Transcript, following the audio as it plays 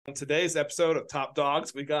On today's episode of Top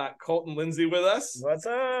Dogs, we got Colton Lindsey with us. What's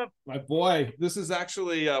up? My boy. This is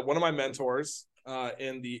actually one of my mentors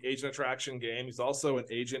in the agent attraction game. He's also an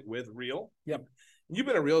agent with Real. Yep. You've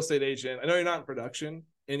been a real estate agent. I know you're not in production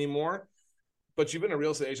anymore, but you've been a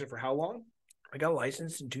real estate agent for how long? I got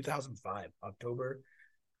licensed in 2005, October.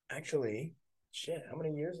 Actually, how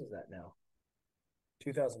many years is that now?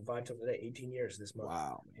 2005 till today, 18 years this month.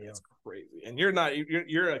 Wow, man, that's crazy. And you're like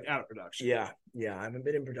out of production. Yeah. I haven't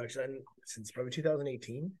been in production since probably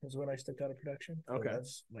 2018 is when I stepped out of production. So okay,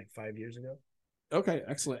 that's like 5 years ago. Okay,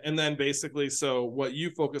 excellent. And then basically, so what you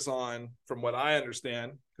focus on, from what I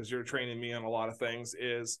understand, because you're training me on a lot of things,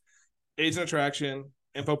 is agent attraction,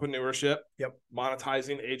 infopreneurship,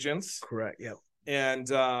 monetizing agents. Correct. Yep. And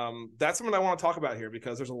that's something I want to talk about here,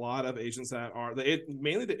 because there's a lot of agents that are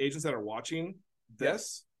mainly the agents that are watching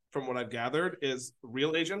this, from what I've gathered, is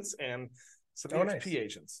real agents and some XP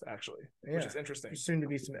agents, actually, which is interesting. Soon to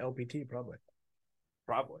be some LPT, probably.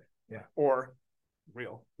 Yeah. Or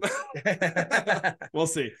real. We'll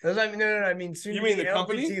see. I mean, soon. You mean the LPT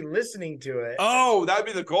company listening to it? Oh, that'd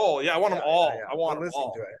be the goal. Yeah, I want them all. Yeah. I want them listening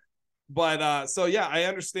all. to it. But so yeah, I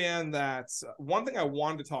understand that. One thing I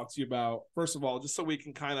wanted to talk to you about, first of all, just so we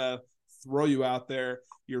can kind of throw you out there,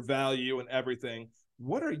 your value and everything.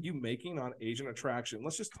 What are you making on agent attraction?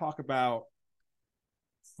 Let's just talk about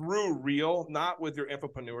through Real, not with your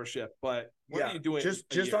infopreneurship, but what are you doing?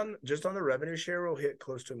 Just on the revenue share, we'll hit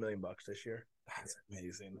close to $1 million this year. That's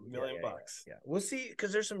amazing. $1 million bucks. Yeah. We'll see,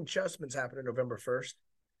 because there's some adjustments happening November 1st,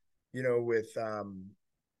 with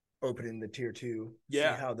opening the tier 2. See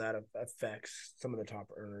how that affects some of the top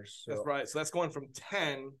earners. So. That's right. So that's going from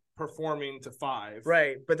 10 performing to 5.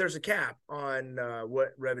 Right. But there's a cap on what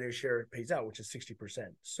revenue share pays out, which is 60%.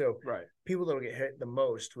 So people that will get hit the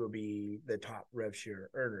most will be the top rev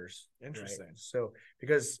share earners. Interesting. Right? So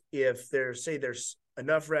because if there's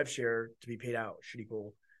enough rev share to be paid out, should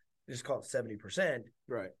equal, just call it 70%.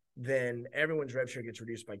 Right. Then everyone's rev share gets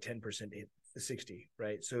reduced by 10% to the 60,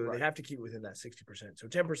 right? So they have to keep within that 60%. So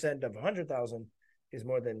 10% of 100,000 is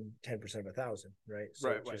more than 10% of 1,000, right?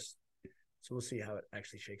 So so we'll see how it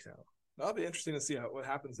actually shakes out. That'll be interesting to see what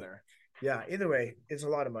happens there. Yeah, either way, it's a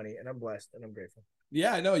lot of money, and I'm blessed and I'm grateful.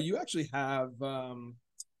 Yeah, I know. You actually have,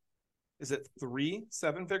 is it 3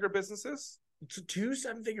 7-figure businesses? 2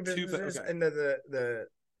 7-figure businesses, and the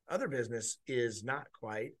other business is not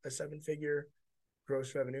quite a 7-figure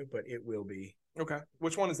gross revenue, but it will be. Okay.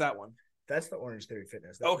 Which one is that one? That's the Orange Theory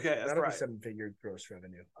Fitness. That'll be 7-figure gross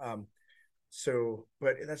revenue.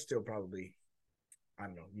 But that's still probably, I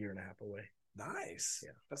don't know, a year and a half away. Nice.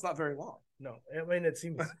 Yeah. That's not very long. No. I mean, it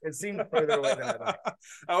seems further away than I thought. It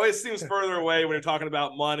always seems further away when you're talking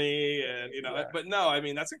about money and, but no, I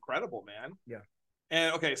mean, that's incredible, man. Yeah.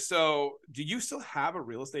 And okay, so do you still have a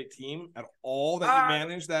real estate team at all that you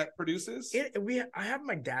manage that produces? I have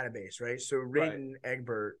my database, right? So Raiden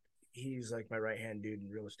Egbert, he's like my right-hand dude in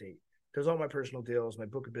real estate. Does all my personal deals, my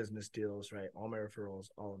book of business deals, right? All my referrals,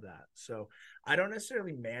 all of that. So I don't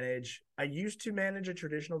necessarily manage. I used to manage a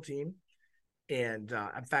traditional team. And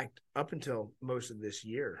in fact, up until most of this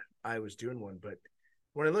year, I was doing one. But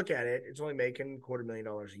when I look at it, it's only making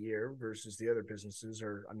 $250,000 a year versus the other businesses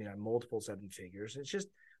are, on multiple 7 figures. It's just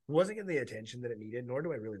wasn't getting the attention that it needed, nor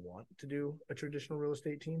do I really want to do a traditional real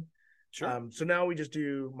estate team. Sure. So now we just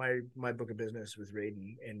do my book of business with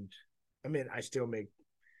Raiden. And I still make,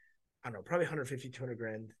 I don't know, probably 150, 200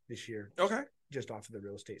 grand this year. Okay. Just off of the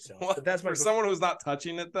real estate sales. Well, but that's for someone who's not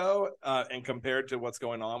touching it though, and compared to what's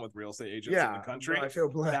going on with real estate agents in the country, I feel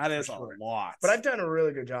blessed. That is a lot. But I've done a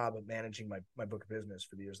really good job of managing my book of business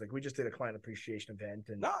for the years. Like we just did a client appreciation event,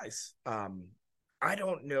 and nice. I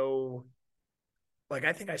don't know. Like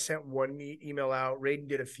I think I sent one email out. Raiden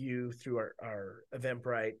did a few through our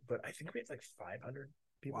Eventbrite, but I think we had like 500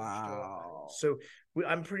 people. Wow. So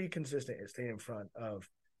I'm pretty consistent at staying in front of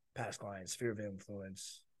past clients, sphere of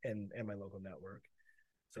influence, and my local network.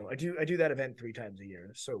 So I do that event 3 times a year.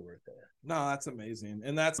 It's so worth it. No, that's amazing.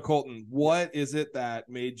 And that's Colton. What is it that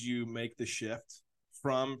made you make the shift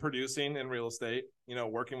from producing in real estate,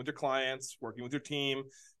 working with your clients, working with your team,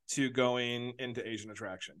 to going into agent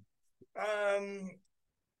attraction?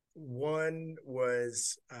 One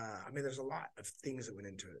was, there's a lot of things that went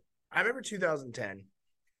into it. I remember 2010.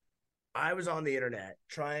 I was on the internet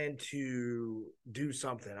trying to do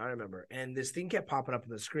something. I remember. And this thing kept popping up on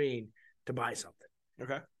the screen to buy something.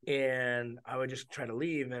 Okay. And I would just try to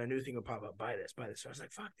leave, and a new thing would pop up, buy this. So I was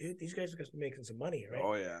like, fuck, dude, these guys are just making some money, right?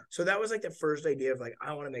 Oh, yeah. So that was like the first idea of like,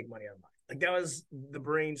 I want to make money online. Like that was, the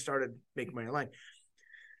brain started making money online.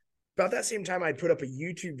 About that same time, I'd put up a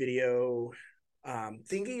YouTube video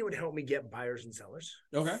thinking it would help me get buyers and sellers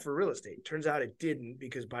for real estate. Turns out it didn't,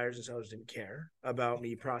 because buyers and sellers didn't care about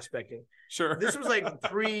me prospecting. Sure. This was like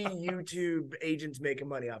pre-YouTube agents making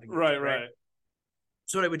money off of YouTube. Right.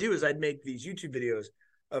 So what I would do is I'd make these YouTube videos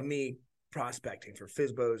of me prospecting for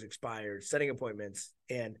FSBOs, expired, setting appointments.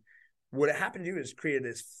 And what it happened to do is create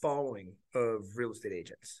this following of real estate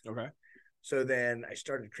agents. Okay. So then I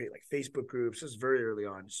started to create like Facebook groups. This was very early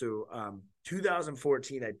on. So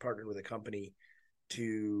 2014, I'd partnered with a company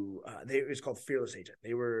to it was called Fearless Agent.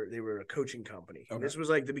 They were a coaching company. Okay. And this was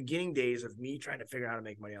like the beginning days of me trying to figure out how to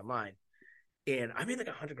make money online. And I made like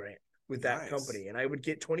 $100,000 with that company. And I would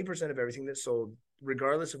get 20% of everything that sold,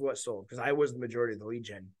 regardless of what sold, because I was the majority of the lead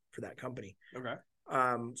gen for that company. Okay.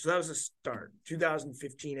 So that was a start.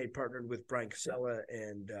 2015, I partnered with Brian Casella,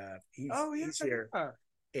 and he's here.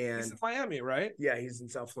 And he's in Miami, right? Yeah, he's in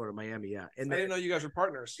South Florida, Miami. Yeah, and I didn't know you guys were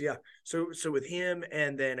partners. Yeah, so with him,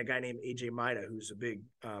 and then a guy named AJ Maida, who's a big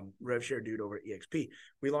rev share dude over at EXP.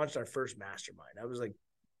 We launched our first mastermind. That was like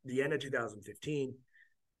the end of 2015,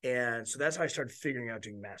 and so that's how I started figuring out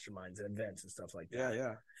doing masterminds and events and stuff like that.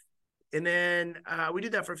 Yeah. And then we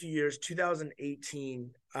did that for a few years. 2018,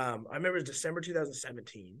 I remember it was December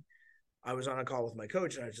 2017. I was on a call with my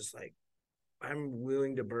coach, and I was just like, I'm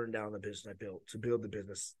willing to burn down the business I built to build the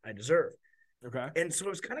business I deserve. Okay. And so it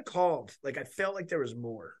was kind of called, like, I felt like there was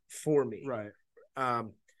more for me. Right.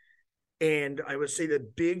 And I would say the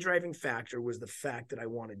big driving factor was the fact that I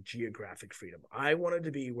wanted geographic freedom. I wanted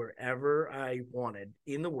to be wherever I wanted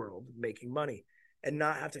in the world making money and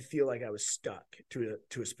not have to feel like I was stuck to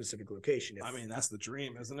a specific location. I mean, that's the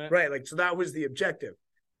dream, isn't it? Right. Like, so that was the objective.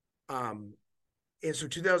 And so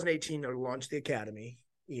 2018, I launched the academy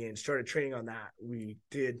and started training on that. We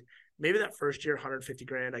did maybe that first year,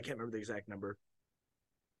 $150,000. I can't remember the exact number.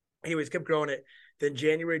 Anyways, kept growing it. Then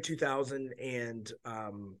January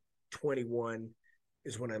 2021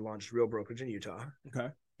 is when I launched Real Brokerage in Utah. Okay.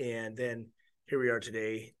 And then here we are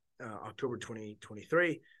today, October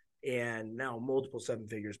 2023. And now multiple seven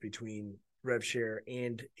figures between rev share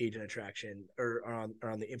and agent attraction or on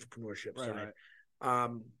the entrepreneurship side. Right.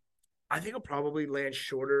 I think I'll probably land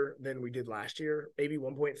shorter than we did last year, maybe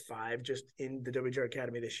 1.5 just in the WGR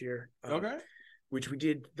Academy this year. Okay. Which we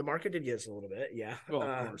did. The market did get us a little bit. Yeah. Well,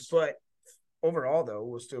 of course. But overall, though,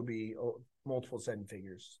 we'll still be multiple seven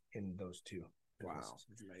figures in those two. Wow. That's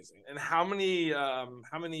amazing. And how many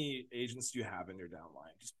agents do you have in your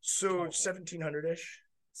downline? So 1,700-ish.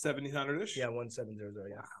 1,700-ish? Yeah, 1,700.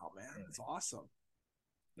 Yeah. Wow, man. That's awesome.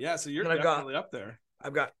 Yeah. So you're definitely up there.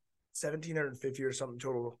 I've got 1,750 or something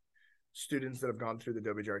total students that have gone through the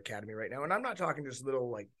WGR Academy right now. And I'm not talking just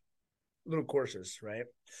little courses, right?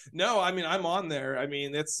 No, I mean, I'm on there. I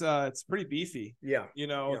mean, it's pretty beefy. Yeah.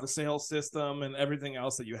 The sales system and everything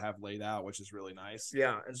else that you have laid out, which is really nice.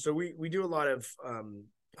 Yeah. And so we do a lot of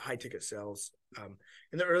high ticket sales.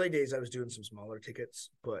 In the early days, I was doing some smaller tickets,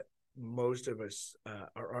 but most of us,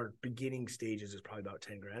 our beginning stages is probably about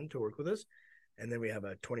 $10,000 to work with us. And then we have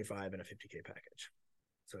a 25 and a 50K package.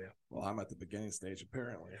 So, yeah. Well, I'm at the beginning stage,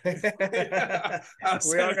 apparently. We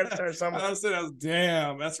all got to start somewhere. I was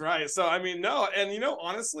damn, that's right. So, I mean, no. And,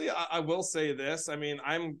 honestly, I will say this. I mean,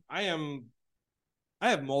 I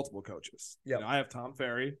have multiple coaches. Yeah. I have Tom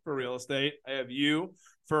Ferry for real estate. I have you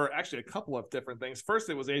for actually a couple of different things. First,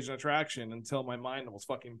 it was agent attraction until my mind almost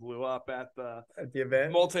fucking blew up at the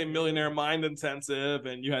event, multi-millionaire mind intensive.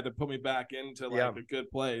 And you had to put me back into a good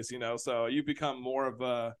place, So you become more of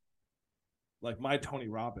a, like my Tony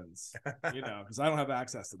Robbins, because I don't have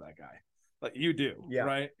access to that guy. Like you do,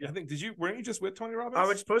 right? I think, weren't you just with Tony Robbins? I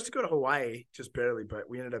was supposed to go to Hawaii, just barely, but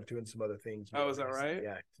we ended up doing some other things. Oh, is that right?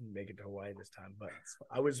 Yeah, I didn't make it to Hawaii this time, but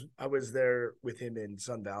I was there with him in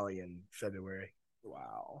Sun Valley in February.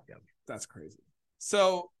 Wow. Yeah. That's crazy.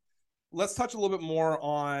 So let's touch a little bit more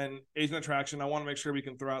on agent attraction. I want to make sure we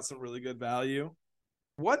can throw out some really good value.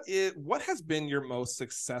 What has been your most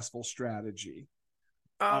successful strategy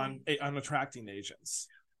on attracting agents?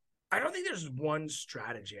 I don't think there's one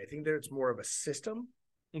strategy. I think there's more of a system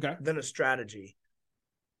than a strategy.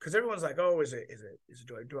 Because everyone's like, oh, is it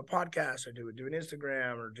do I do a podcast or do I do an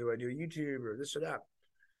Instagram or do I do a YouTube or this or that?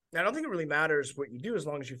 Now, I don't think it really matters what you do as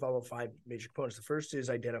long as you follow 5 major components. The first is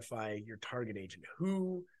identify your target agent.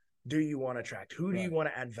 Who do you want to attract? Who do you want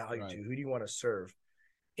to add value to? Who do you want to serve?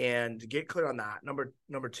 And get clear on that. Number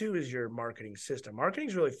 2 is your marketing system. Marketing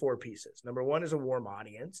is really 4 pieces. Number 1 is a warm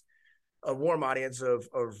audience of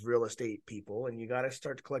real estate people. And you got to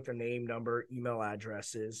start to collect their name, number, email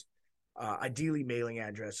addresses, ideally mailing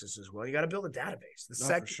addresses as well. You got to build a database.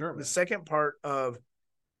 The second part of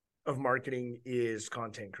marketing is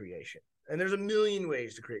content creation. And there's a million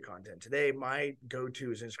ways to create content. Today, my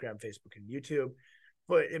go-to is Instagram, Facebook, and YouTube.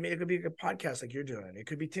 But I mean, it could be a podcast like you're doing. It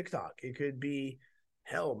could be TikTok. It could be,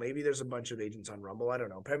 hell, maybe there's a bunch of agents on Rumble. I don't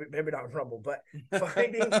know. Maybe not on Rumble, but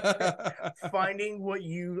finding what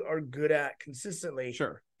you are good at consistently.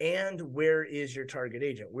 Sure. And where is your target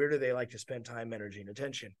agent? Where do they like to spend time, energy, and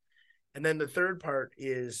attention? And then the third part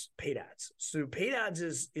is paid ads. So paid ads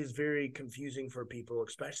is very confusing for people,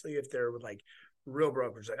 especially if they're with like real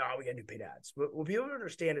brokers. Like, oh, we got to do paid ads. But what people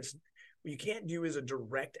understand, it's what you can't do is a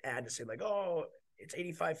direct ad to say like, oh, it's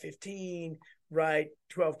 85-15, right?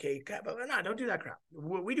 12K. But no, don't do that crap.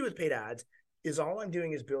 What we do with paid ads is all I'm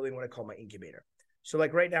doing is building what I call my incubator. So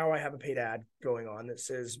like right now I have a paid ad going on that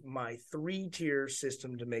says my 3-tier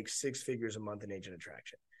system to make 6 figures a month in agent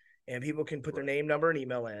attraction. And people can put their name, number, and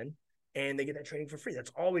email in, and they get that training for free.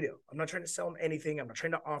 That's all we do. I'm not trying to sell them anything. I'm not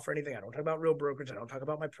trying to offer anything. I don't talk about real brokerage. I don't talk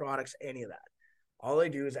about my products, any of that. All I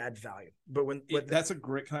do is add value. But that's a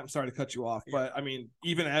great. I'm sorry to cut you off, but I mean,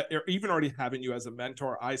 even already having you as a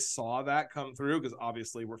mentor, I saw that come through because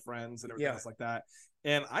obviously we're friends and everything else like that.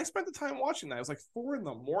 And I spent the time watching that. It was like 4 a.m.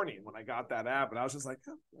 when I got that app, and I was just like,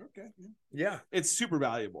 oh, okay, yeah, it's super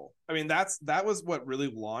valuable. I mean, that was what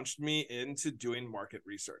really launched me into doing market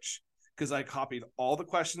research because I copied all the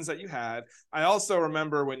questions that you had. I also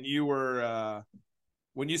remember when you were.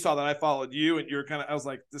 When you saw that I followed you and you're I was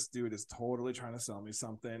like, this dude is totally trying to sell me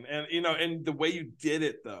something. And, and the way you did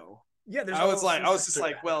it though. Yeah. I was just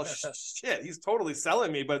like, well, shit, he's totally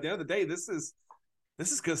selling me. But at the end of the day, this is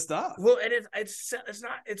good stuff. Well, and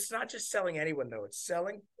it's not just selling anyone though. It's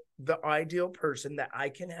selling the ideal person that I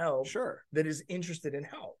can help. Sure. That is interested in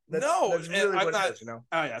help. That's really what it is, Oh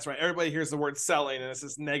yeah, that's right. Everybody hears the word selling and it's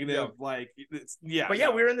this negative, But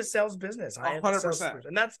we're in the sales business. 100%.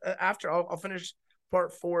 And that's after I'll finish.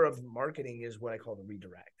 Part 4 of marketing is what I call the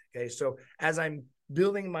redirect. Okay. So as I'm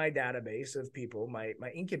building my database of people, my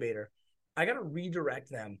incubator, I got to redirect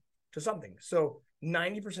them to something. So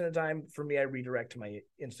 90% of the time for me, I redirect to my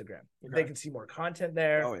Instagram. Okay. They can see more content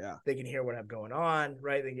there. Oh yeah. They can hear what I'm going on,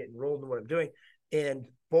 right? They get enrolled in what I'm doing. And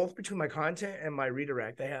both between my content and my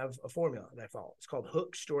redirect, I have a formula that I follow. It's called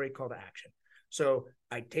hook, story, call to action. So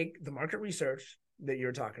I take the market research that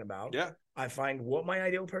you're talking about. Yeah. I find what my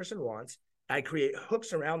ideal person wants. I create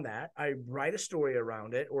hooks around that. I write a story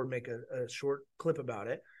around it or make a short clip about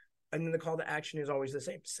it. And then the call to action is always the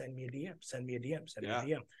same. Send me a DM, send me a DM, send me a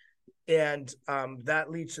DM. And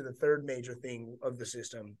that leads to the third major thing of the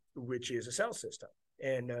system, which is a sales system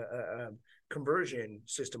and a conversion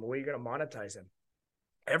system, where you're going to monetize them.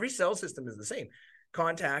 Every sales system is the same.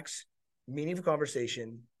 Contacts, meaningful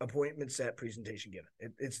conversation, appointment set, presentation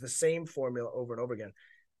given. It's the same formula over and over again.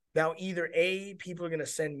 Now, either A, people are going to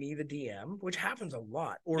send me the DM, which happens a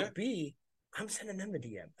lot, or B, I'm sending them the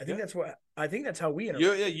DM. I think that's how we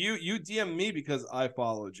interact. You DM me because I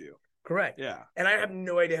followed you. Correct. Yeah. And I have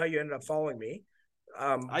no idea how you ended up following me.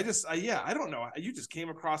 I don't know. You just came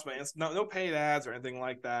across my no paid ads or anything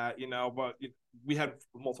like that, but we had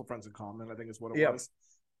multiple friends in common, I think is what it was.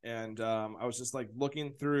 And I was just like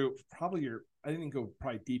looking through I didn't go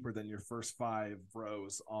probably deeper than your first 5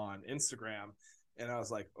 rows on Instagram. And I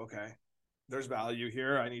was like, okay, there's value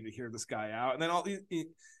here. I need to hear this guy out. And then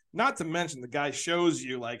not to mention the guy shows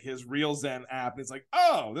you like his Real Zen app. And it's like,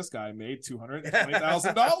 oh, this guy made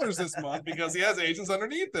 $220,000 this month because he has agents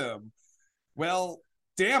underneath him. Well,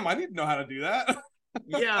 damn, I need to know how to do that.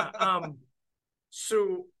 Yeah.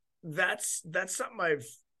 So that's something I've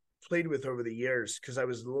played with over the years because I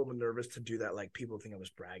was a little bit nervous to do that. Like people think I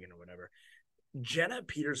was bragging or whatever. Jenna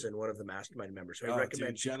Peterson, one of the mastermind members, who I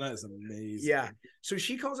recommend. Dude, Jenna is amazing. Yeah. So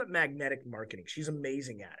she calls it magnetic marketing. She's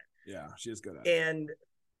amazing at it. Yeah, she is good at it. And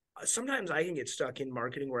sometimes I can get stuck in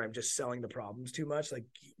marketing where I'm just selling the problems too much. Like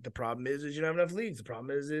the problem is you don't have enough leads. The problem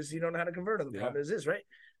is you don't know how to convert them. The problem is this, right?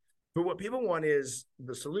 But what people want is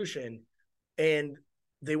the solution, and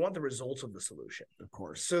they want the results of the solution. Of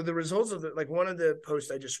course. So the results of one of the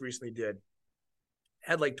posts I just recently did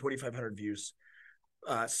had like 2,500 views.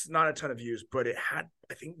 Not a ton of views, but it had,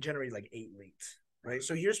 I think, generated like 8 leads. Right.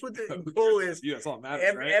 So here's what the goal is. Yeah, that's all that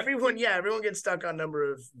matters, right? Everyone gets stuck on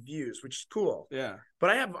number of views, which is cool. Yeah. But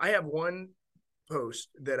I have one post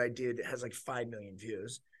that I did that has like 5 million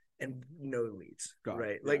views and no leads.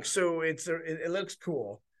 Right. Yeah. Like, so it looks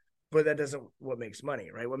cool, but that doesn't what makes money,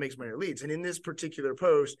 right? What makes money are leads. And in this particular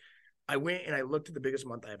post, I went and I looked at the biggest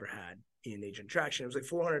month I ever had in agent traction. It was like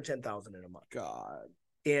 410,000 in a month. God.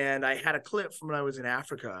 And I had a clip from when I was in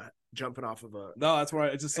Africa jumping off of a. No, that's where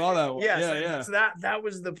I just saw that one. Yeah. So that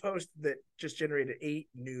was the post that just generated 8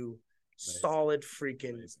 new solid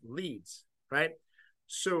freaking leads. Right.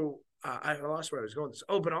 So I lost where I was going.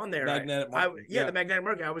 But on there, magnetic marketing. the magnetic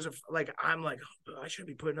marketing. I'm like, I should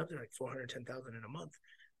be putting up there like 410,000 in a month,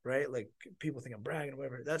 right? Like people think I'm bragging or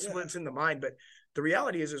whatever. That's what's in the mind. But the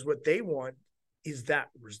reality is what they want is that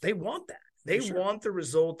they want that. They want the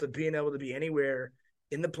result of being able to be anywhere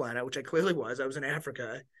in the planet, which I clearly was. I was in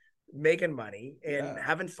Africa making money and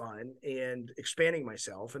having fun and expanding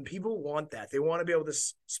myself. And people want that. They want to be able to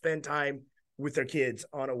spend time with their kids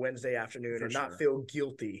on a Wednesday afternoon and not feel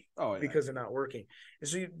guilty because they're not working. And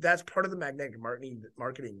so that's part of the magnetic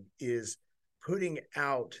marketing is putting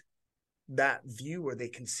out that view where they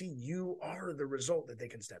can see you are the result that they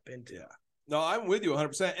can step into. Yeah. No, I'm with you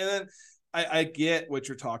 100%. And then I get what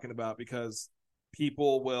you're talking about because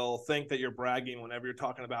people will think that you're bragging whenever you're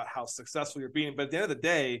talking about how successful you're being. But at the end of the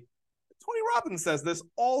day, Tony Robbins says this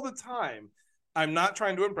all the time. I'm not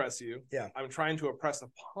trying to impress you. Yeah. I'm trying to impress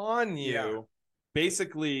upon you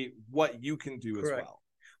basically what you can do as well.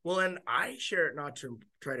 Well, and I share it not to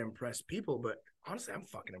try to impress people, but honestly, I'm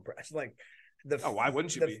fucking impressed. Like why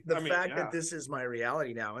wouldn't you be? The fact that this is my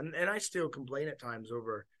reality now, and I still complain at times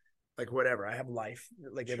over like whatever. I have life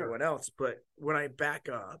like everyone else, but when I back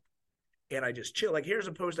up and I just chill, like here's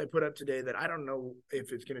a post I put up today that I don't know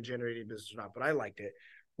if it's going to generate any business or not, but I liked it.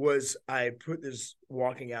 Was I put this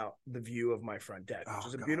walking out the view of my front deck, which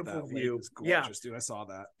is a beautiful view. Gorgeous, dude. I saw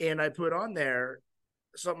that. And I put on there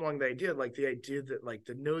something along the idea that like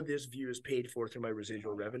to know this view is paid for through my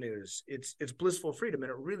residual revenues. It's blissful freedom, and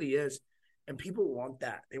it really is. And people want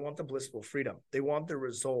that. They want the blissful freedom. They want the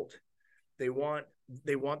result. They want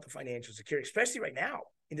the financial security, especially right now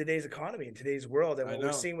in today's economy, in today's world. And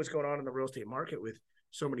we're seeing what's going on in the real estate market with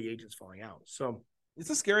so many agents falling out. So it's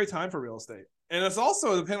a scary time for real estate. And it's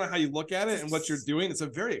also, depending on how you look at it and what you're doing, it's a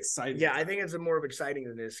very exciting time. I think it's more of exciting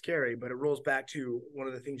than it is scary, but it rolls back to one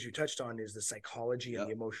of the things you touched on is the psychology and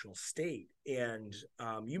the emotional state. And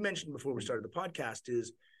you mentioned before we started the podcast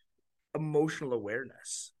is emotional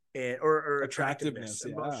awareness and or attractiveness.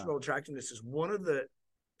 Emotional attractiveness is one of the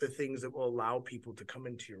things that will allow people to come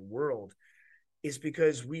into your world is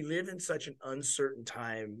because we live in such an uncertain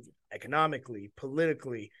time economically,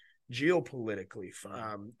 politically, geopolitically.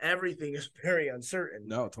 Everything is very uncertain.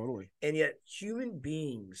 No, totally. And yet human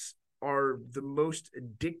beings are the most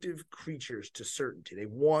addictive creatures to certainty. They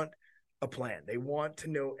want a plan. They want to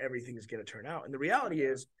know everything is going to turn out. And the reality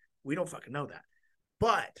is we don't fucking know that.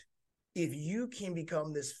 But if you can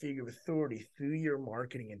become this figure of authority through your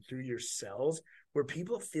marketing and through your sales, where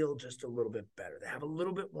people feel just a little bit better, they have a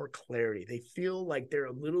little bit more clarity, they feel like they're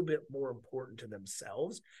a little bit more important to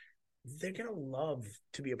themselves, they're going to love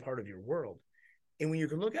to be a part of your world. And when you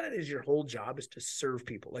can look at it as your whole job is to serve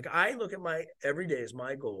people. Like I look at my every day as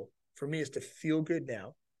my goal for me is to feel good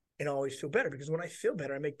now and always feel better, because when I feel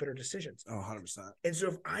better, I make better decisions. Oh, 100%. And so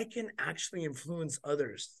if I can actually influence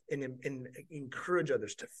others and encourage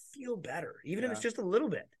others to feel better, even if it's just a little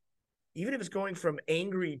bit, even if it's going from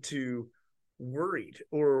angry to worried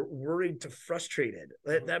or worried to frustrated,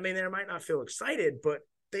 that mean they might not feel excited, but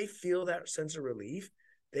they feel that sense of relief.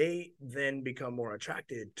 They then become more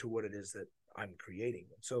attracted to what it is that I'm creating.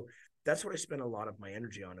 So that's what I spend a lot of my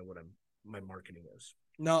energy on and what my marketing is.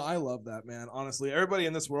 No, I love that, man. Honestly, everybody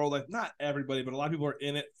in this world, like not everybody, but a lot of people are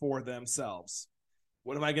in it for themselves.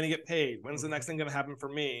 What am I going to get paid? When's the next thing going to happen for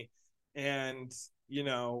me? And,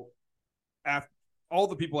 after all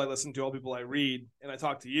the people I listen to, all the people I read, and I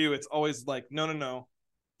talk to you, it's always like, no.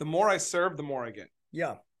 The more I serve, the more I get.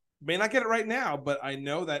 Yeah. May not get it right now, but I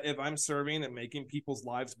know that if I'm serving and making people's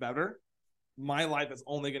lives better, my life is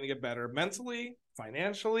only going to get better mentally,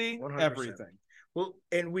 financially, 100%. Everything. Well,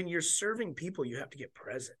 and when you're serving people, you have to get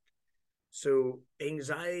present. So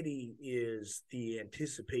anxiety is the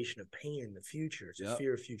anticipation of pain in the future. It's a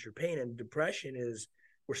fear of future pain. And depression is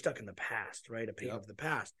we're stuck in the past, right? A pain of the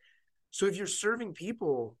past. So if you're serving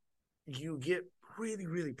people, you get really,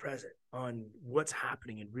 really present on what's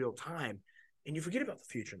happening in real time. And you forget about the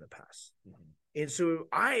future and the past. Mm-hmm. And so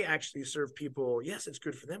I actually serve people. Yes, it's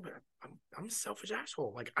good for them, but I'm a selfish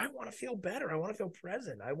asshole. Like I want to feel better. I want to feel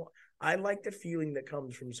present. I like the feeling that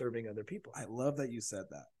comes from serving other people. I love that you said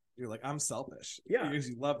that. You're like, I'm selfish. Yeah. You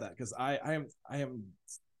usually love that because I am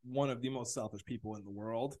one of the most selfish people in the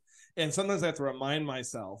world. And sometimes I have to remind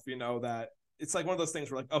myself, that it's like one of those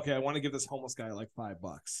things where like, okay, I want to give this homeless guy like $5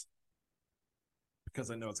 because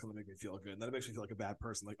I know it's going to make me feel good. And then it makes me feel like a bad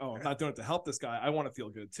person. Like, oh, I'm not doing it to help this guy. I want to feel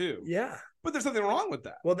good too. Yeah. But there's nothing wrong with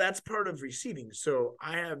that. Well, that's part of receiving. So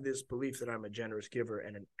I have this belief that I'm a generous giver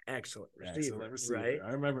and an excellent receiver. Right?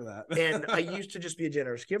 I remember that. And I used to just be a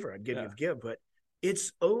generous giver. I'd give, but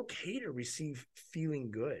it's okay to receive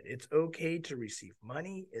feeling good. It's okay to receive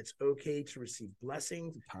money. It's okay to receive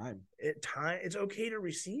blessings. Time. It's okay to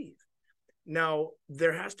receive. Now,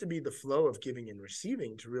 there has to be the flow of giving and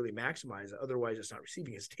receiving to really maximize it. Otherwise, it's not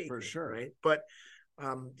receiving, it's taking. For sure. Right. But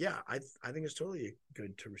yeah, I think it's totally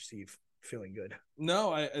good to receive feeling good.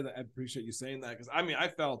 No, I appreciate you saying that, because I mean, I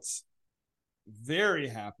felt very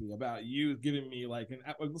happy about you giving me like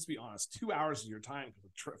let's be honest, 2 hours of your time because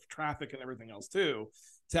of traffic and everything else too,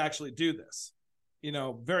 to actually do this.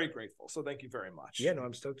 Very grateful. So thank you very much. Yeah, no,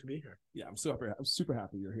 I'm stoked to be here. Yeah, I'm super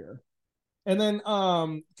happy you're here. And then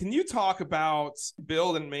can you talk about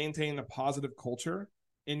build and maintain a positive culture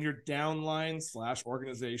in your downline /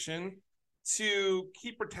 organization to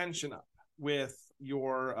keep retention up with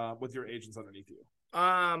your agents underneath you?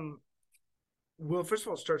 Well, first of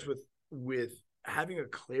all, it starts with having a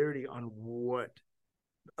clarity on what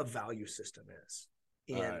a value system is.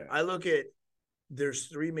 And I look at, there's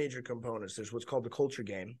 3 major components. There's what's called the culture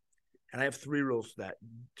game. And I have 3 rules for that.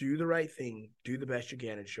 Do the right thing, do the best you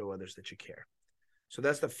can, and show others that you care. So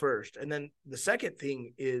that's the first. And then the second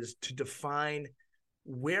thing is to define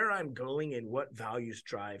where I'm going and what values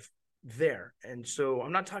drive there. And so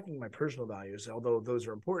I'm not talking my personal values, although those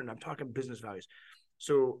are important. I'm talking business values.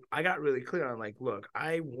 So I got really clear on like, look,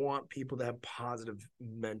 I want people to have positive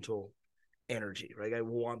mental energy, right? I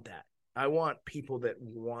want that. I want people that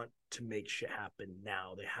want to make shit happen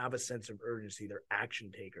now. They have a sense of urgency. They're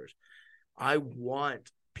action takers. I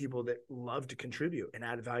want people that love to contribute and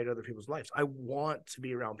add value to other people's lives. I want to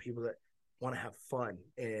be around people that want to have fun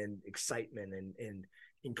and excitement and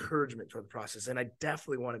encouragement throughout the process. And I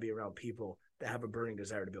definitely want to be around people that have a burning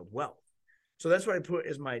desire to build wealth. So that's what I put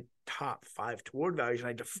as my top 5 toward values. And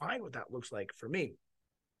I define what that looks like for me.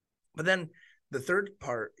 But then the third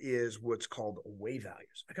part is what's called away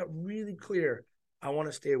values. I got really clear. I want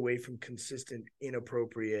to stay away from consistent,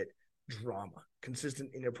 inappropriate drama,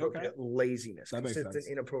 consistent, inappropriate laziness, consistent,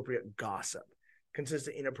 inappropriate gossip,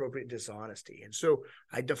 consistent, inappropriate dishonesty. And so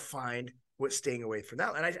I defined what staying away from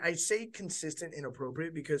that. And I say consistent,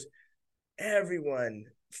 inappropriate because everyone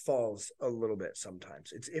falls a little bit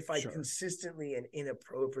sometimes. It's if I consistently and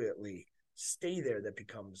inappropriately stay there that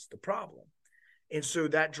becomes the problem. And so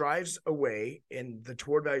that drives away, and the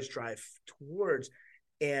toward values drive towards.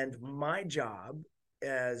 And my job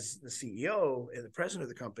as the CEO and the president of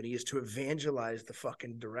the company is to evangelize the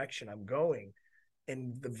fucking direction I'm going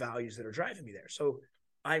and the values that are driving me there. So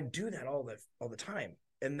I do that all the time.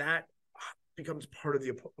 And that becomes part of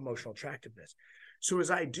the emotional attractiveness. So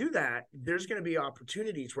as I do that, there's going to be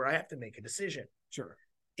opportunities where I have to make a decision. Sure.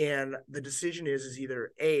 And the decision is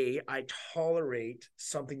either A, I tolerate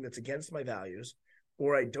something that's against my values,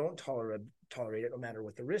 or I don't tolerate it no matter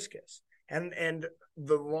what the risk is. And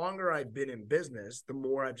the longer I've been in business, the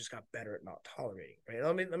more I've just got better at not tolerating. Right?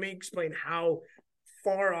 Let me explain how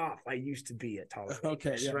far off I used to be at tolerating.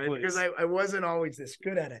 Okay, this, yeah, right? Please. Because I wasn't always this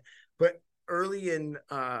good at it. But early in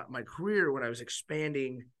my career, when I was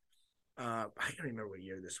expanding, I don't remember what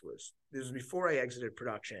year this was. This was before I exited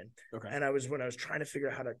production. Okay. And when I was trying to figure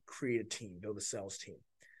out how to create a team, build a sales team.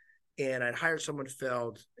 And I'd hired someone,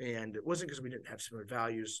 failed, and it wasn't because we didn't have similar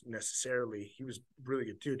values necessarily. He was a really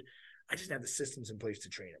good dude. I just didn't have the systems in place to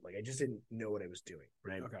train him. Like I just didn't know what I was doing.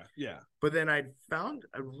 Right. Okay. Yeah. But then I found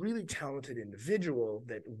a really talented individual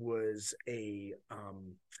that was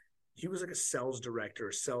he was like a sales director,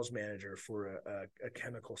 a sales manager for a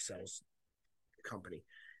chemical sales company.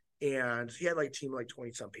 And he had like a team of like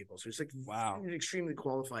 20 some people. So he's like, wow, extremely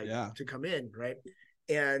qualified to come in. Right.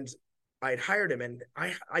 And I'd hired him, and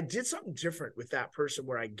I did something different with that person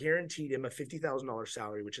where I guaranteed him a $50,000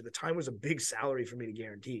 salary, which at the time was a big salary for me to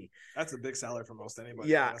guarantee. That's a big salary for most anybody.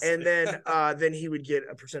 Yeah. And then he would get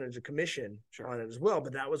a percentage of commission on it as well.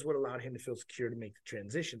 But that was what allowed him to feel secure to make the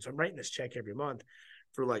transition. So I'm writing this check every month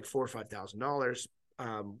for like $4,000 or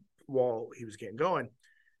 $5,000 while he was getting going,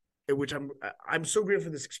 which I'm so grateful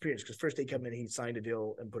for this experience, because first they come in, he signed a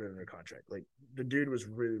deal and put it under contract. Like the dude was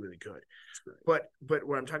really, really good. But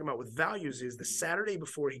what I'm talking about with values is the Saturday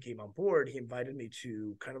before he came on board, he invited me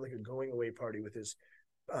to kind of like a going away party with his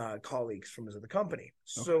colleagues from his other company.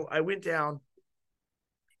 Okay. So I went down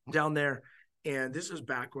there, and this is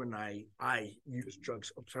back when I used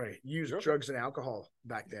drugs. Drugs and alcohol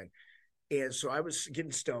back then. And so I was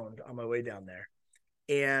getting stoned on my way down there.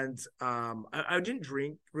 And I didn't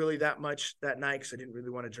drink really that much that night because I didn't really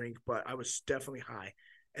want to drink, but I was definitely high.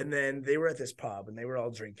 And then they were at this pub and they were all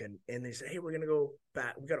drinking, and they said, "Hey, we're going to go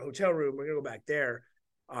back. We got a hotel room. We're going to go back there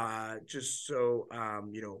just so,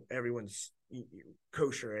 everyone's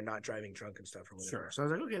kosher and not driving drunk and stuff." Or whatever. Sure. So I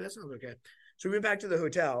was like, okay, that sounds okay. So we went back to the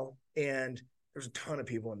hotel, and there's a ton of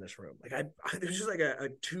people in this room. Like it was just like a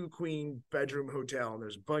 2-queen bedroom hotel, and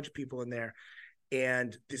there's a bunch of people in there.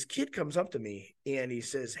 And this kid comes up to me and he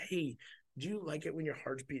says, "Hey, do you like it when your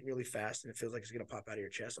heart's beating really fast and it feels like it's going to pop out of your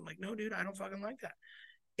chest? I'm like, no, dude, I don't fucking like that.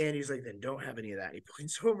 And he's like, then don't have any of that. And he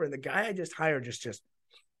points over, and the guy I just hired just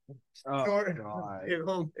Oh, God.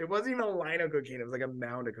 it wasn't even a line of cocaine. It was like a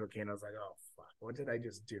mound of cocaine. I was like, oh, fuck, what did I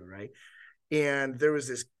just do, right? And there was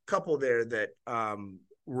this couple there that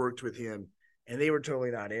worked with him, and they were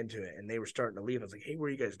totally not into it. And they were starting to leave. I was like, hey, where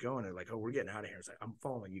are you guys going? They're like, oh, we're getting out of here. It's like, I'm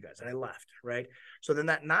following you guys. And I left, right? So then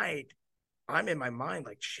that night, I'm in my mind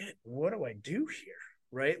like, shit, what do I do here?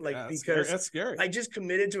 Right? Like, because that's scary. I just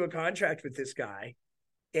committed to a contract with this guy,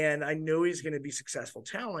 and I know he's going to be successful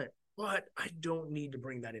talent, but I don't need to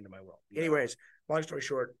bring that into my world. No. Anyways, long story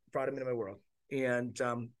short, brought him into my world, and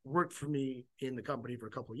worked for me in the company for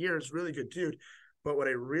a couple of years. Really good dude. But what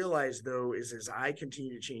I realized, though, is as I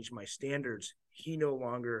continue to change my standards, he no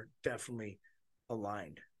longer definitely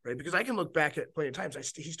aligned, right? Because I can look back at plenty of times.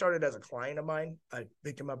 He started as a client of mine. I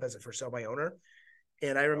picked him up as a for sale by owner.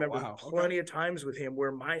 And I remember plenty of times with him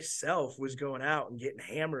where myself was going out and getting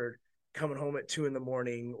hammered, coming home at 2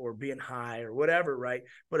 a.m. or being high or whatever, right?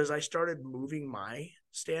 But as I started moving my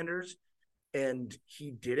standards and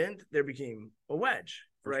he didn't, there became a wedge,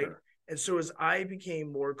 right? Sure. And so as I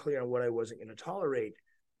became more clear on what I wasn't going to tolerate,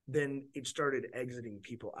 then it started exiting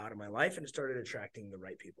people out of my life, and it started attracting the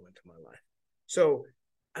right people into my life. So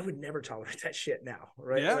I would never tolerate that shit now,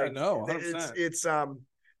 right? Yeah, like, no, 100%. It's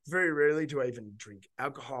very rarely do I even drink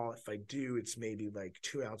alcohol. If I do, it's maybe like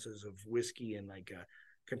 2 ounces of whiskey and like a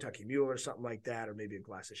Kentucky Mule or something like that, or maybe a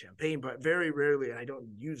glass of champagne, but very rarely. And I don't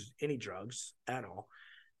use any drugs at all.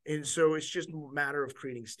 And so it's just a matter of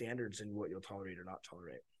creating standards in what you'll tolerate or not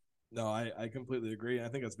tolerate. No, I completely agree. I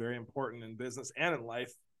think it's very important in business and in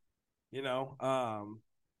life. You know,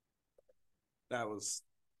 that was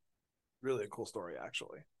really a cool story,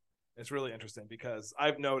 actually. It's really interesting because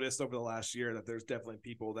I've noticed over the last year that there's definitely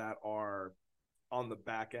people that are on the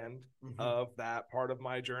back end of that part of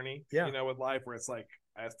my journey, you know, with life, where it's like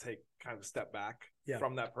I have to take kind of a step back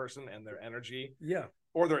from that person and their energy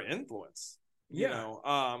or their influence. You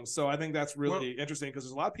know, so I think that's really interesting because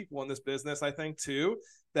there's a lot of people in this business, I think, too,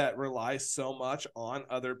 that rely so much on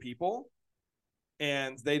other people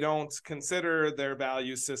and they don't consider their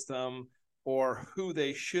value system or who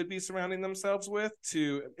they should be surrounding themselves with.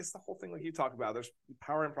 It's the whole thing like you talk about. There's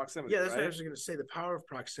power in proximity. Yeah, that's right? what I was going to say, the power of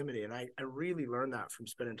proximity. And I really learned that from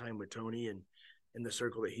spending time with Tony and in the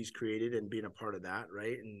circle that he's created and being a part of that,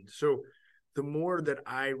 right? And so the more that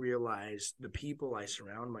I realize the people I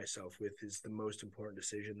surround myself with is the most important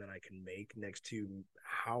decision that I can make next to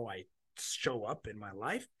how I show up in my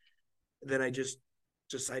life, then I just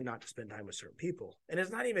decide not to spend time with certain people. And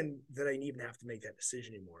it's not even that I even have to make that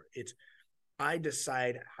decision anymore. It's I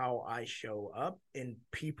decide how I show up, and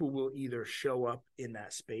people will either show up in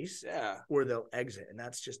that space or they'll exit. And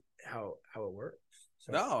that's just how it works.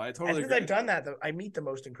 So, no, I totally agree. I've done that, though, I meet the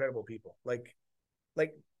most incredible people. Like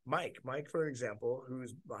Mike, for example,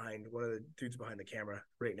 who's behind one of the dudes behind the camera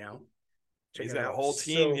right now. He's got a whole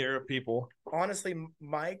team here of people. Honestly,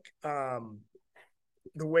 Mike,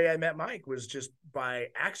 the way I met Mike was just by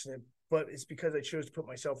accident, but it's because I chose to put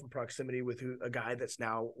myself in proximity with a guy that's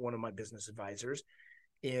now one of my business advisors,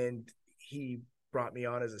 and he brought me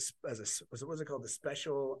on as what's it called, the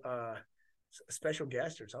special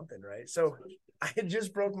guest or something, right? So I had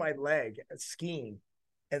just broke my leg skiing,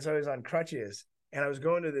 and so I was on crutches. And I was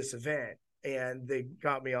going to this event, and they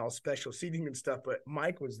got me all special seating and stuff, but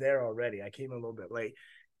Mike was there already. I came a little bit late,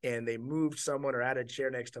 and they moved someone or added a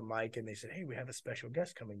chair next to Mike, and they said, hey, we have a special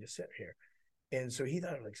guest coming to sit here. And so he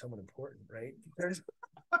thought it like someone important, right?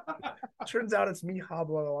 Turns out it's me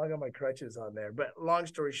hobbling along on my crutches on there. But long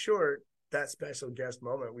story short, that special guest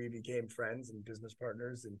moment, we became friends and business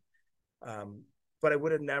partners. And but I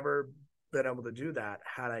would have never been able to do that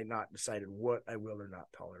had I not decided what I will or not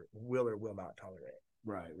tolerate, will or will not tolerate.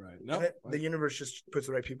 Right. No, the universe just puts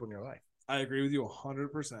the right people in your life. I agree with you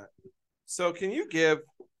 100%. So can you give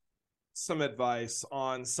some advice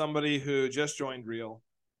on somebody who just joined Real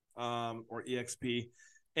or EXP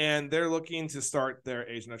and they're looking to start their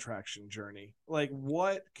agent attraction journey? Like,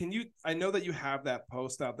 what can you, I know that you have that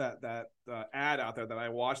post out, that ad out there that I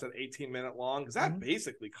watched, that 18-minute long, because that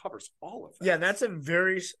basically covers all of that. Yeah, that's a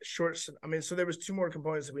very short, I mean, so there was 2 more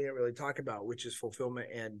components that we didn't really talk about, which is fulfillment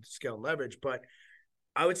and scale and leverage. But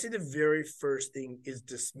I would say the very first thing is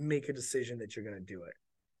just make a decision that you're going to do it.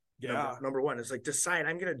 Yeah. Number one is like, decide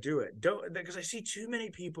I'm going to do it. Don't, because I see too many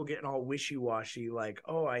people getting all wishy-washy, like,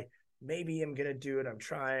 oh, maybe I'm going to do it, I'm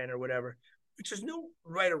trying or whatever, which is no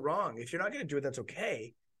right or wrong. If you're not going to do it, that's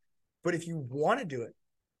okay. But if you want to do it,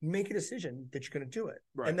 make a decision that you're going to do it.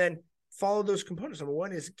 Right. And then follow those components. Number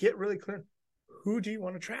one is get really clear. Who do you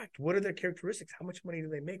want to attract? What are their characteristics? How much money do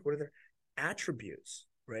they make? What are their attributes,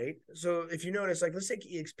 right? So if you notice, like let's take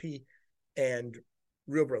EXP and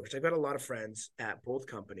Real Brokerage. I've got a lot of friends at both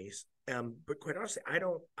companies, but quite honestly,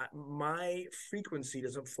 my frequency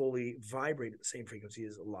doesn't fully vibrate at the same frequency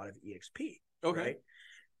as a lot of EXP. Okay. Right?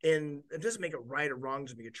 And it doesn't make it right or wrong,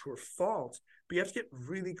 doesn't make it true or false, but you have to get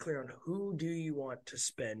really clear on who do you want to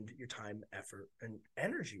spend your time, effort, and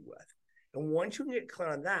energy with. And once you get clear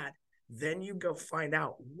on that, then you go find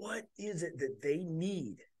out what is it that they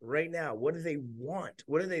need right now? What do they want?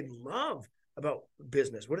 What do they love about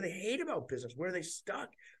business? What do they hate about business? Where are they stuck?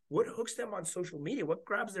 What hooks them on social media? What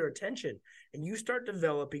grabs their attention? And you start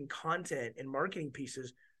developing content and marketing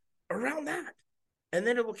pieces around that. And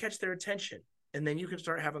then it will catch their attention. And then you can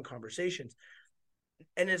start having conversations.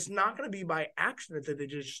 And it's not going to be by accident that they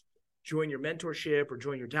just join your mentorship or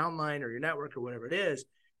join your downline or your network or whatever it is,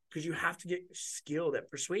 because you have to get skilled at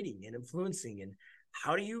persuading and influencing. And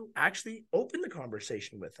how do you actually open the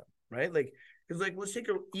conversation with them, right? Like, because like, let's take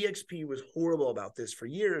EXP was horrible about this for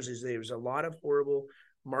years, is there was a lot of horrible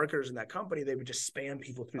marketers in that company. They would just spam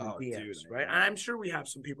people through the DMs, right? And I'm sure we have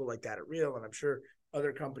some people like that at Real, and I'm sure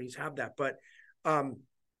other companies have that. But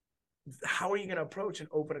how are you going to approach and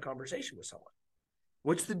open a conversation with someone?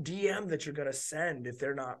 What's the DM that you're going to send if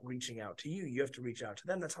they're not reaching out to you? You have to reach out to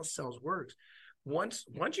them. That's how sales works. Once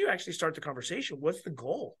you actually start the conversation, what's the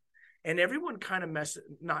goal? And everyone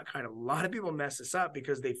a lot of people mess this up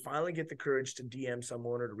because they finally get the courage to DM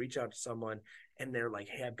someone or to reach out to someone. And they're like,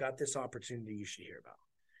 hey, I've got this opportunity you should hear about.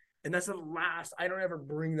 And that's the last, I don't ever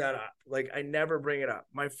bring that up. Like I never bring it up.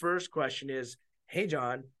 My first question is, hey,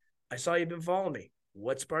 John, I saw you've been following me.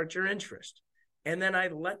 What sparked your interest? And then I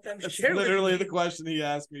let them share. Literally the question he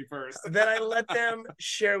asked me first. Then I let them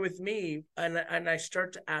share with me, and I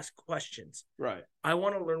start to ask questions. Right. I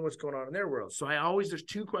want to learn what's going on in their world. So there's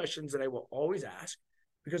two questions that I will always ask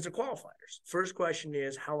because they're qualifiers. First question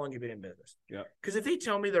is, how long have you been in business? Yeah. Because if they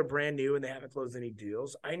tell me they're brand new and they haven't closed any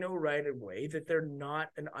deals, I know right away that they're not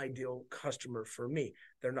an ideal customer for me.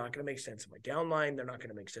 They're not going to make sense in my downline. They're not going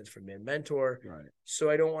to make sense for me and mentor. Right. So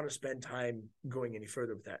I don't want to spend time going any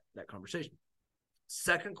further with that conversation.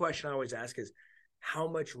 Second question I always ask is, how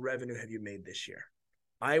much revenue have you made this year?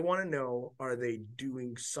 I want to know, are they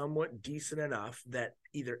doing somewhat decent enough that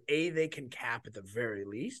either A, they can cap at the very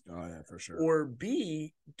least. Oh, yeah, for sure. Or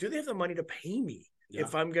B, do they have the money to pay me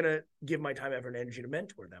if I'm going to give my time, effort, and energy to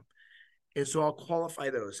mentor them? And so I'll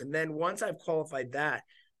qualify those. And then once I've qualified that,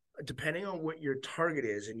 depending on what your target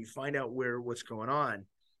is and you find out what's going on,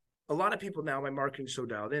 a lot of people now, my marketing's so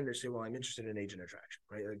dialed in, they say, well, I'm interested in agent attraction,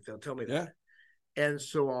 right? Like they'll tell me that. And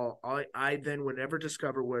so I then whenever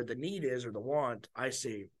discover where the need is or the want, I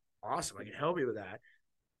say, awesome, I can help you with that.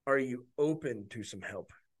 Are you open to some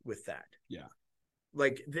help with that? Yeah.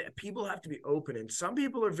 Like people have to be open. And some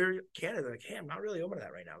people are very candid. They're like, hey, I'm not really open to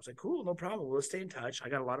that right now. It's like, cool, no problem. We'll stay in touch. I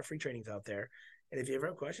got a lot of free trainings out there. And if you ever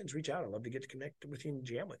have questions, reach out. I'd love to get to connect with you and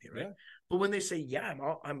jam with you, right? Yeah. But when they say, yeah,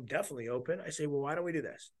 I'm definitely open, I say, well, why don't we do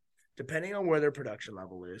this? Depending on where their production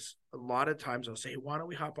level is, a lot of times I'll say, why don't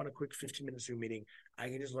we hop on a quick 15-minute Zoom meeting? I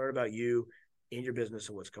can just learn about you and your business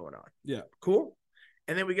and what's going on. Yeah. Cool.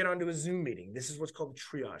 And then we get onto a Zoom meeting. This is what's called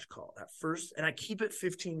a triage call. At first, and I keep it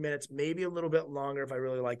 15 minutes, maybe a little bit longer if I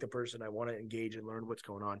really like the person. I want to engage and learn what's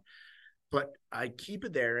going on. But I keep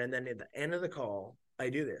it there. And then at the end of the call, I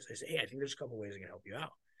do this. I say, hey, I think there's a couple ways I can help you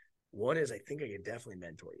out. One is I think I could definitely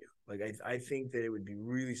mentor you. Like I think that it would be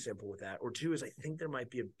really simple with that. Or two is I think there might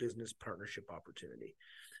be a business partnership opportunity.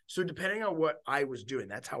 So depending on what I was doing,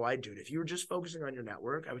 that's how I do it. If you were just focusing on your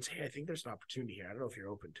network, I would say, hey, I think there's an opportunity here. I don't know if you're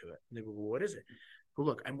open to it. And they go, well, what is it? Well,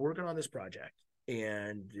 look, I'm working on this project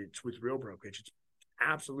and it's with Real Brokerage. It's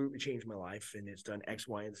absolutely changed my life and it's done X,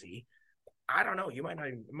 Y, and Z. I don't know.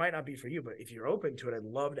 It might not be for you, but if you're open to it, I'd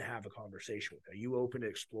love to have a conversation with you. Are you open to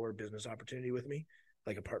explore a business opportunity with me?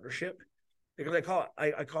 Like a partnership, because I call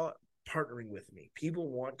it partnering with me. People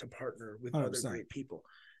want to partner with 100%. Other great people.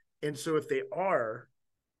 And so if they are,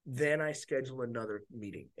 then I schedule another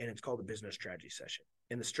meeting and it's called a business strategy session.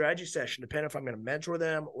 In the strategy session, depending if I'm going to mentor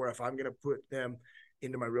them or if I'm going to put them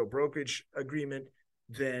into my Real Brokerage agreement,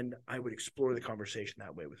 then I would explore the conversation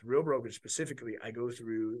that way. With Real Brokerage specifically, I go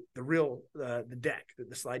through the deck,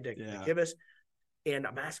 the slide deck that they give us, and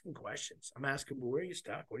I'm asking questions. I'm asking, well, where are you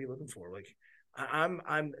stuck? What are you looking for? Like,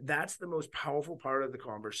 that's the most powerful part of the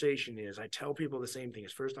conversation is I tell people the same thing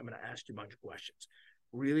is first, I'm going to ask you a bunch of questions.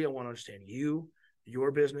 Really, I want to understand you,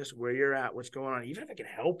 your business, where you're at, what's going on, even if I can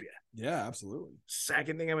help you. Yeah, absolutely.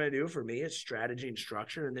 Second thing I'm going to do for me is strategy and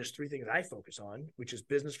structure. And there's three things I focus on, which is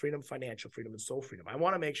business freedom, financial freedom, and soul freedom. I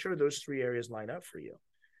want to make sure those three areas line up for you.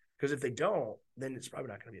 Because if they don't, then it's probably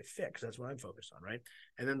not going to be a fit, because that's what I'm focused on, right?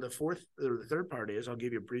 And then the third part is I'll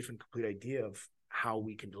give you a brief and complete idea of how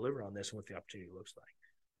we can deliver on this and what the opportunity looks like.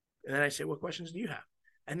 And then I say, what questions do you have?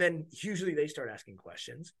 And then usually they start asking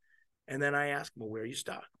questions. And then I ask, well, where are you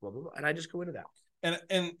stuck? Blah, blah, blah. And I just go into that.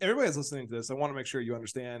 And everybody's listening to this, I want to make sure you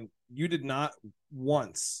understand, you did not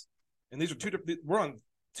once, and these are we're on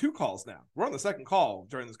 2 calls now. We're on the second call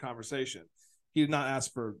during this conversation. He did not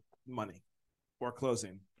ask for money or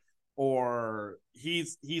closing, or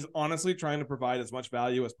he's honestly trying to provide as much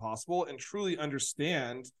value as possible and truly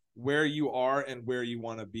understand where you are and where you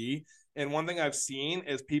want to be. And one thing I've seen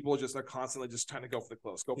is people just are constantly just trying to go for the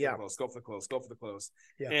close, go for the close, go for the close, go for the close.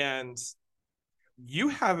 Yeah. And you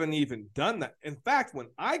haven't even done that. In fact, when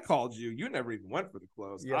I called you, you never even went for the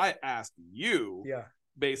close. Yeah. I asked you,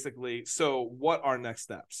 basically, so what are next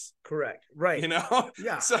steps? Correct. Right. You know?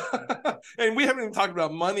 Yeah. So, and we haven't even talked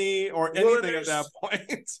about money or anything at that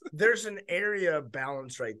point. There's an area of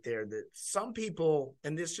balance right there that some people,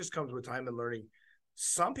 and this just comes with time and learning,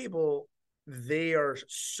 some people, they are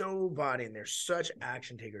so bought in. They're such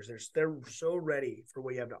action takers. They're so ready for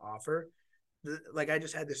what you have to offer. Like I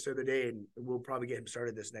just had this the other day, and we'll probably get him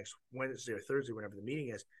started this next Wednesday or Thursday, whenever the meeting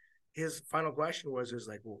is. His final question was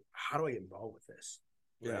like, well, how do I get involved with this?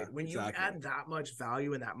 Right? Yeah, when you add that much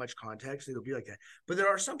value and that much context, it'll be like that. But there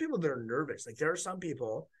are some people that are nervous. Like there are some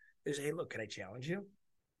people that say, hey, look, can I challenge you?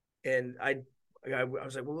 And I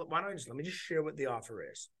was like, well, why don't let me just share what the offer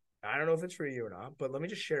is. I don't know if it's for you or not, but let me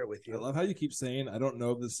just share it with you. I love how you keep saying, I don't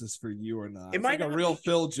know if this is for you or not. It might like a real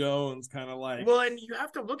Phil Jones kind of like. Well, and you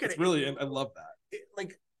have to look at it. Really, I love that.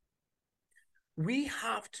 Like, we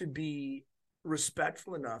have to be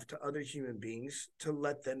respectful enough to other human beings to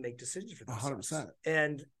let them make decisions for themselves. 100%.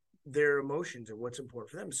 And their emotions and what's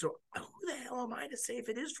important for them. So who the hell am I to say if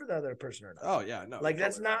it is for the other person or not? Oh, yeah, no. Like,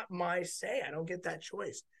 that's not my say. I don't get that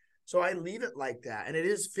choice. So I leave it like that. And it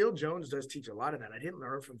is, Phil Jones does teach a lot of that. I didn't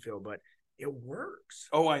learn from Phil, but it works.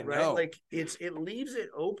 Oh, I know. Like it leaves it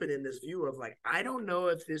open in this view of like, I don't know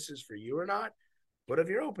if this is for you or not, but if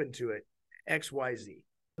you're open to it, X, Y, Z.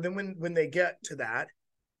 Then when they get to that,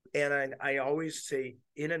 and I always say,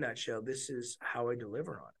 in a nutshell, this is how I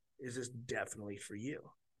deliver on it. Is this definitely for you?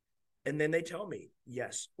 And then they tell me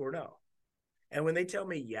yes or no. And when they tell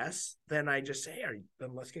me yes, then I just say, hey,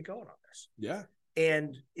 then let's get going on this. Yeah.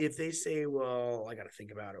 And if they say, well, I got to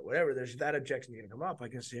think about it, whatever, there's that objection going to come up. I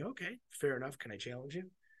can say, okay, fair enough. Can I challenge you?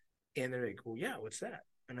 And they're like, well, yeah, what's that?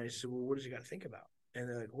 And I said, well, what does you got to think about? And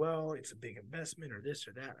they're like, well, it's a big investment or this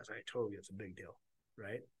or that. I was like, I told you it's a big deal.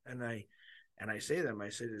 Right. And I say to them, I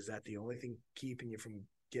said, is that the only thing keeping you from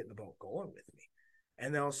getting the ball going with me?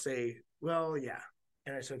 And they'll say, well, yeah.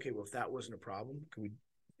 And I said, okay, well, if that wasn't a problem,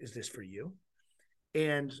 is this for you?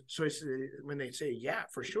 And so I said, when they say, yeah,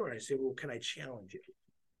 for sure. I say, well, can I challenge you?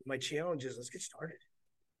 My challenge is, let's get started.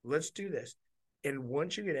 Let's do this. And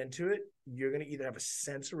once you get into it, you're going to either have a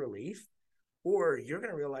sense of relief or you're going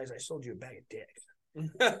to realize I sold you a bag of dicks.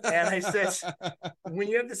 And I said, when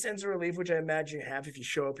you have the sense of relief, which I imagine you have, if you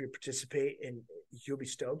show up, you participate, and you'll be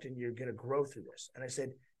stoked and you're going to grow through this. And I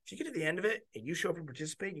said, if you get to the end of it and you show up and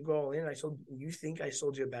participate, you go all in, you think I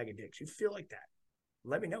sold you a bag of dicks. You feel like that.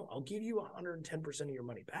 Let me know. I'll give you 110% of your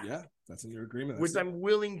money back. Yeah, that's in your agreement. Which I'm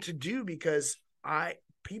willing to do because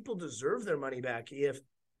people deserve their money back if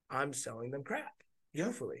I'm selling them crap.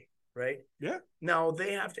 Beautifully, right? Yeah. Now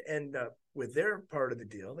they have to end up with their part of the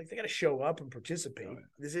deal. Like they got to show up and participate. Oh, yeah.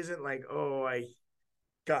 This isn't like, oh, I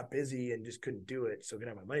got busy and just couldn't do it, so can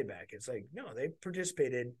I have my money back. It's like, no, they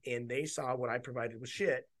participated and they saw what I provided was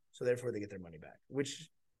shit, so therefore they get their money back, which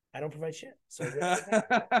I don't provide shit. So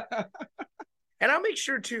and I'll make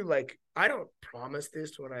sure too, like, I don't promise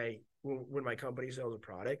this when my company sells a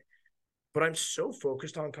product, but I'm so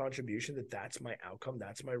focused on contribution that's my outcome,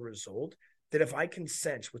 that's my result, that if I can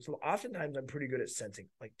sense, which oftentimes I'm pretty good at sensing,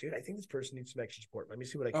 like, dude, I think this person needs some extra support. Let me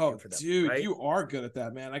see what I can do for them. Dude, right? You are good at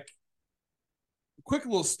that, man. Quick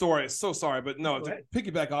little story. So sorry, but no, to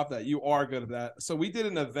piggyback off that, you are good at that. So we did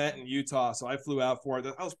an event in Utah. So I flew out for it.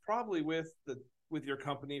 I was probably with your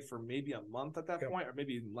company for maybe a month at that point, or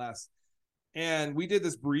maybe even less. And we did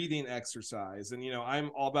this breathing exercise. And,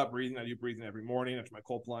 I'm all about breathing. I do breathing every morning after my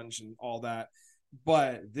cold plunge and all that.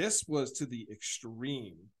 But this was to the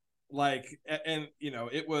extreme.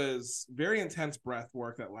 It was very intense breath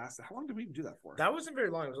work that lasted. How long did we even do that for? That wasn't very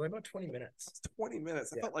long. It was only about 20 minutes. 20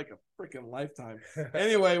 minutes. It felt like a freaking lifetime.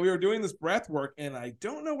 Anyway, we were doing this breath work, and I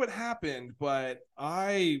don't know what happened, but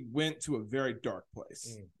I went to a very dark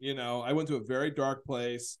place. I went to a very dark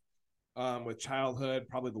place with childhood,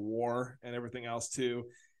 probably the war and everything else too.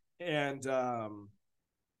 And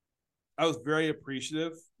I I was very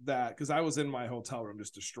appreciative that, because I was in my hotel room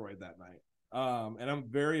just destroyed that night. And I'm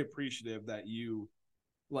very appreciative that you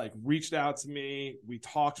like reached out to me. We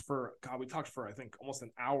talked for I think almost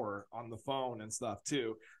an hour on the phone and stuff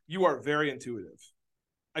too. You are very intuitive.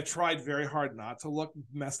 I tried very hard not to look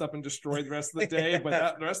messed up and destroyed the rest of the day,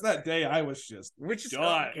 but the rest of that day I was just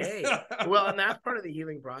done. Okay. Well, and that's part of the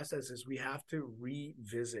healing process is we have to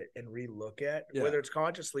revisit and relook at whether it's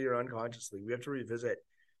consciously or unconsciously. We have to revisit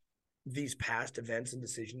these past events and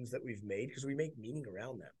decisions that we've made because we make meaning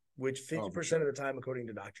around them, which 50% of the time, according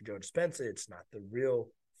to Dr. Joe Dispenza, it's not the real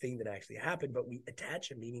thing that actually happened, but we attach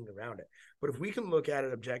a meaning around it. But if we can look at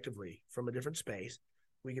it objectively from a different space,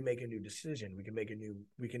 we can make a new decision. We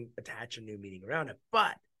can attach a new meaning around it.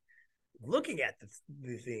 But looking at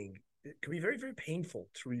the thing, it can be very, very painful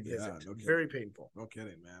to revisit. Yeah, very painful. No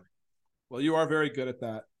kidding, man. Well, you are very good at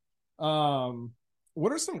that.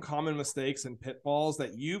 What are some common mistakes and pitfalls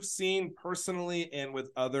that you've seen personally and with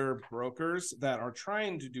other brokers that are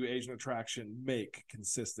trying to do agent attraction make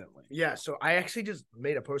consistently? Yeah, so I actually just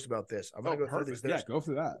made a post about this. I'm going to go through these. Yeah, go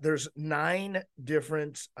through that. There's 9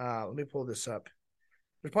 different, let me pull this up.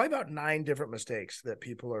 There's probably about 9 different mistakes that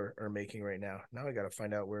people are making right now. Now I got to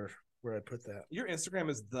find out where I put that. Your Instagram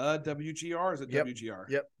is the WGR, or is it WGR?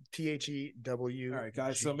 Yep. THEW. All right,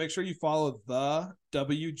 guys. So make sure you follow the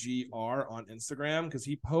WGR on Instagram because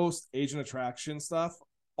he posts agent attraction stuff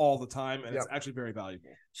all the time, and it's actually very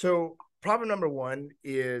valuable. So problem number 1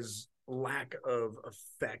 is lack of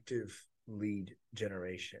effective lead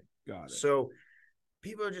generation. Got it. So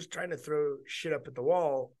people are just trying to throw shit up at the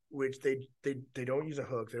wall, which they don't use a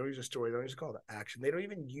hook, they don't use a story, they don't use a call to action, they don't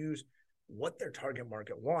even use what their target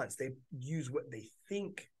market wants. They use what they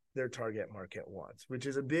think their target market wants, which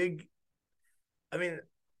is a big, I mean,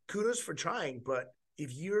 kudos for trying, but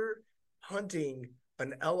if you're hunting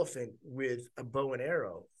an elephant with a bow and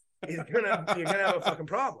arrow, you're gonna have a fucking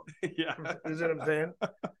problem. Yeah. Is what I'm saying?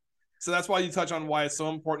 So that's why you touch on why it's so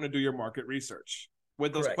important to do your market research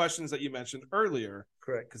with those Correct. questions that you mentioned earlier.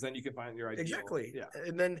 Correct. Because then you can find your ideal. Exactly. Yeah.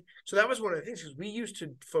 And then, so that was one of the things, because we used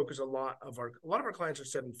to focus a lot of our clients are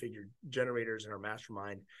 7-figure generators in our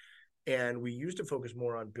mastermind. And we used to focus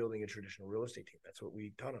more on building a traditional real estate team. That's what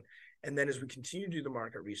we taught on. And then as we continue to do the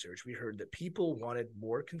market research, we heard that people wanted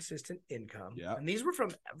more consistent income. Yeah. And these were from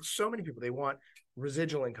so many people. They want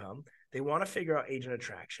residual income. They want to figure out agent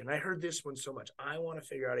attraction. I heard this one so much. I want to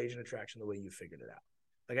figure out agent attraction the way you figured it out.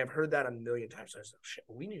 Like I've heard that a million times. So I said, oh, shit,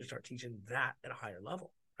 we need to start teaching that at a higher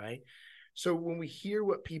level, right? So when we hear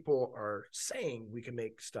what people are saying, we can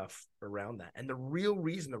make stuff around that. And the real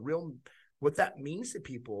reason, what that means to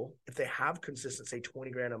people, if they have consistent, say 20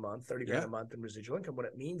 grand a month, 30 grand a month in residual income, what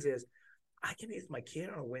it means is I can be with my kid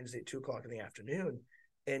on a Wednesday at 2:00 in the afternoon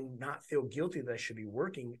and not feel guilty that I should be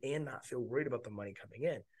working and not feel worried about the money coming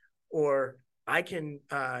in. Or I can,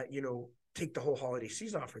 take the whole holiday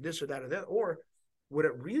season off for this or that or that. Or what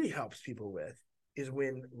it really helps people with is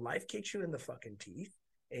when life kicks you in the fucking teeth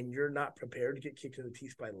and you're not prepared to get kicked in the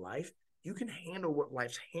teeth by life, you can handle what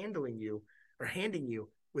life's handing you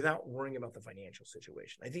without worrying about the financial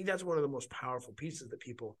situation. I think that's one of the most powerful pieces that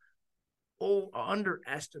people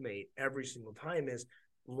underestimate every single time is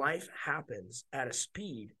life happens at a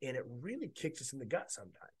speed and it really kicks us in the gut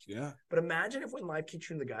sometimes. Yeah. But imagine if when life kicks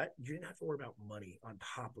you in the gut, you didn't have to worry about money on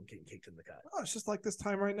top of getting kicked in the gut. Oh, it's just like this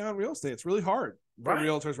time right now in real estate. It's really hard for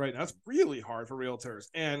realtors right now. It's really hard for realtors.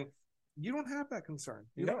 And you don't have that concern.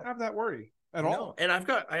 You don't have that worry at all. And I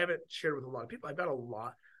haven't shared with a lot of people. I've got a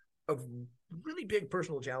lot of really big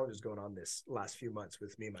personal challenges going on this last few months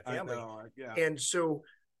with me and my family. I know, yeah. And so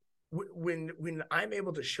when I'm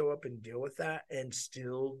able to show up and deal with that and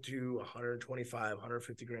still do 125,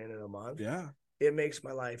 150 grand in a month, it makes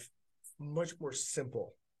my life much more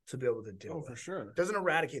simple to be able to deal with. For sure. It doesn't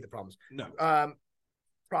eradicate the problems. No.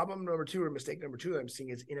 Problem number 2 or mistake number 2 that I'm seeing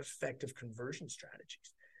is ineffective conversion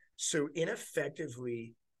strategies. So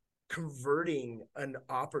ineffectively converting an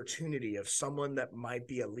opportunity of someone that might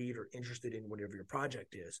be a lead or interested in whatever your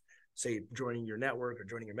project is, say joining your network or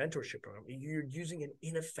joining your mentorship program, you're using an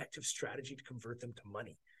ineffective strategy to convert them to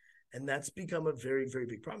money. And that's become a very, very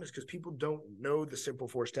big problem because people don't know the simple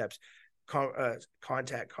 4 steps: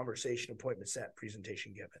 contact, conversation, appointment set,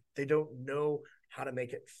 presentation given. They don't know how to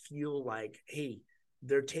make it feel like, hey,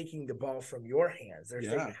 they're taking the ball from your hands. They're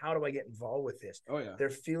thinking, how do I get involved with this? Oh, yeah. They're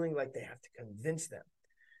feeling like they have to convince them.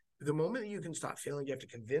 The moment that you can stop feeling you have to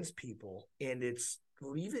convince people and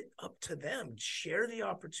leave it up to them, share the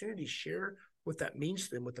opportunity, share what that means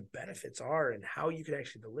to them, what the benefits are and how you can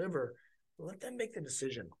actually deliver, let them make the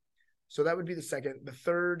decision. So that would be the second. The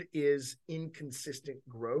third is inconsistent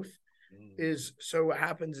growth. is so what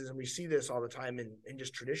happens is, and we see this all the time in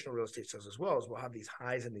just traditional real estate sales as well, is we'll have these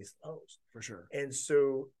highs and these lows. For sure. And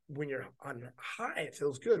so when you're on high, it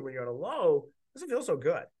feels good. When you're on a low, it doesn't feel so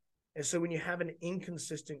good. And so when you have an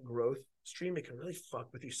inconsistent growth stream, it can really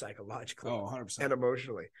fuck with you psychologically 100%. and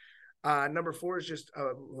emotionally. Number 4 is just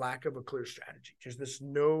a lack of a clear strategy. There's this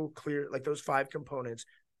no clear, like those 5 components,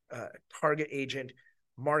 target agent,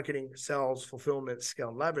 marketing, sales, fulfillment, scale,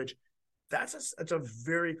 and leverage. That's a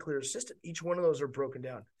very clear system. Each one of those are broken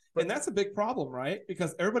down. And that's a big problem, right?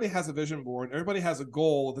 Because everybody has a vision board, everybody has a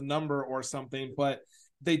goal, the number or something, but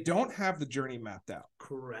they don't have the journey mapped out.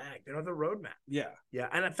 Correct. They don't have the roadmap. Yeah. Yeah.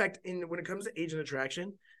 And in fact, when it comes to agent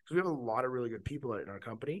attraction, because we have a lot of really good people in our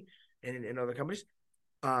company and in other companies,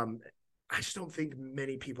 I just don't think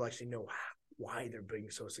many people actually know why they're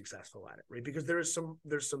being so successful at it, right? Because there's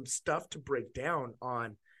some stuff to break down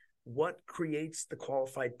on what creates the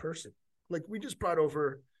qualified person. Like we just brought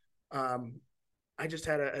over, I just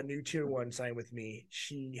had a new tier 1 sign with me.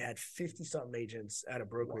 She had 50-something agents at a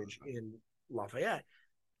brokerage in Lafayette.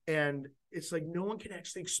 And it's like no one can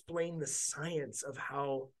actually explain the science of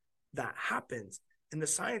how that happens. And the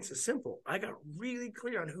science is simple. I got really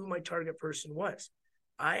clear on who my target person was.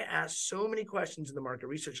 I asked so many questions in the market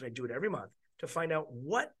research, and I do it every month, to find out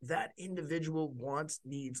what that individual wants,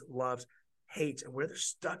 needs, loves, hates, and where they're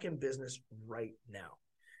stuck in business right now.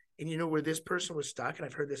 And you know where this person was stuck, and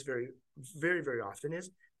I've heard this very, very, very often,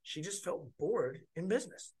 is she just felt bored in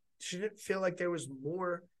business. She didn't feel like there was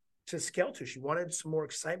more to scale to. She wanted some more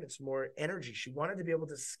excitement, some more energy. She wanted to be able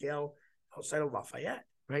to scale outside of Lafayette,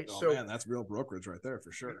 right? Oh, so man, that's real brokerage right there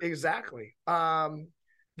for sure. Exactly.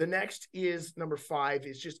 The next is number 5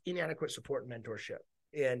 is just inadequate support and mentorship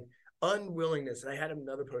and unwillingness. And I had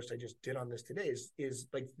another post I just did on this today is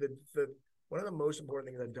like the one of the most important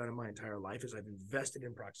things I've done in my entire life is I've invested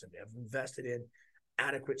in proximity. I've invested in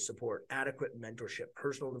adequate support, adequate mentorship,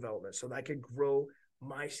 personal development, so that I could grow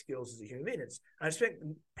my skills as a human being. I've spent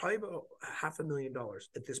probably about $500,000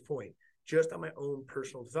 at this point just on my own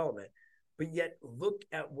personal development, but yet look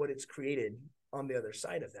at what it's created on the other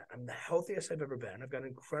side of that. I'm the healthiest I've ever been. I've got an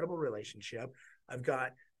incredible relationship. I've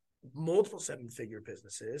got multiple 7-figure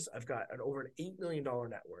businesses. I've got over an $8 million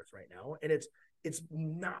net worth right now. And it's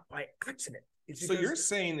not by accident. So you're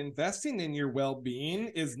saying investing in your well-being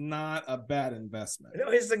is not a bad investment? No,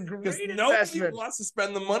 it's a great investment. Nobody wants to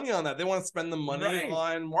spend the money on that. They want to spend the money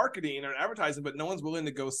on marketing or advertising, but no one's willing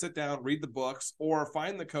to go sit down, read the books, or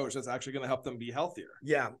find the coach that's actually going to help them be healthier.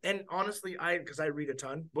 Yeah. And honestly, because I read a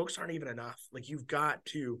ton, books aren't even enough. Like you've got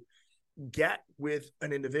to get with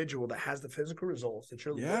an individual that has the physical results that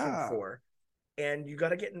you're looking for. And you got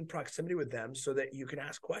to get in proximity with them so that you can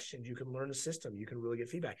ask questions, you can learn the system, you can really get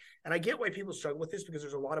feedback. And I get why people struggle with this because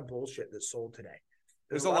there's a lot of bullshit that's sold today.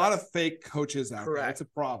 There's a lot of fake coaches out there. It's a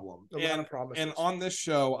problem. A lot of promises. And on this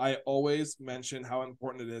show, I always mention how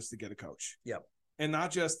important it is to get a coach. Yep. And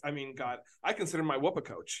not just, God, I consider my whoop a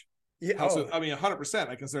coach. Yeah. 100%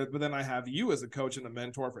 I consider it. But then I have you as a coach and a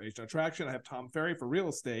mentor for agent attraction. I have Tom Ferry for real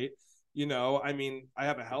estate. I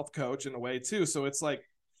have a health coach in a way too. So it's like,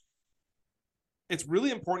 it's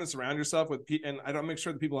really important to surround yourself with people, and I don't make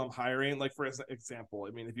sure the people I'm hiring, like for example,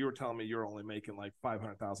 if you were telling me you're only making like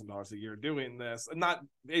 $500,000 a year doing this, and not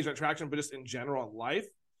agent attraction, but just in general in life,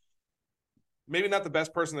 maybe not the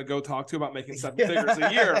best person to go talk to about making 7 figures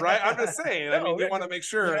a year, right? I'm just saying. You want to make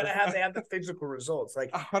sure they have the physical results,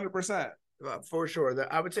 like 100%. For sure.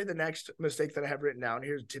 I would say the next mistake that I have written down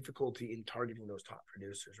here is difficulty in targeting those top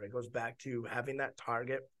producers. Right, it goes back to having that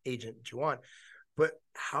target agent that you want. But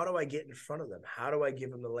how do I get in front of them? How do I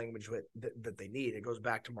give them the language that they need? It goes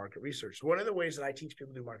back to market research. So one of the ways that I teach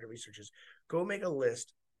people to do market research is go make a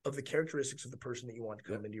list of the characteristics of the person that you want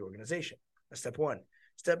to come into your organization. That's step 1.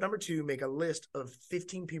 Step number 2, make a list of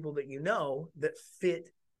 15 people that you know that fit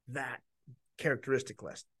that characteristic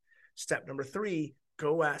list. Step number 3,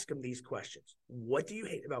 go ask them these questions. What do you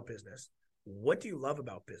hate about business? What do you love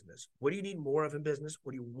about business? What do you need more of in business?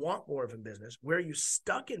 What do you want more of in business? Where are you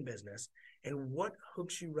stuck in business? And what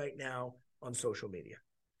hooks you right now on social media?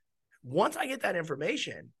 Once I get that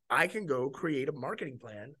information, I can go create a marketing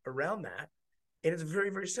plan around that. And it's very,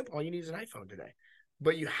 very simple. All you need is an iPhone today.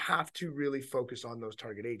 But you have to really focus on those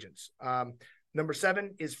target agents. Number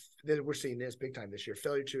 7 is that we're seeing this big time this year,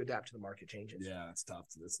 failure to adapt to the market changes. Yeah, it's tough.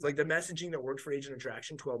 Like the messaging that worked for agent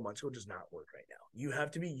attraction 12 months ago does not work right now. You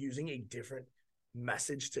have to be using a different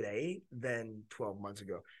message today than 12 months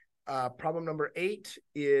ago. Problem number 8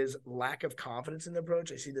 is lack of confidence in the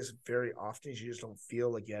approach. I see this very often. You just don't feel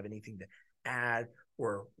like you have anything to add,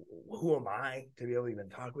 or who am I to be able to even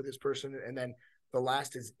talk with this person? And then the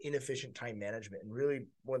last is inefficient time management. And really,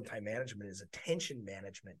 more than time management is attention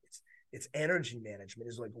management. It's It's energy management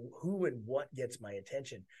is like who and what gets my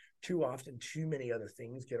attention. Too often, too many other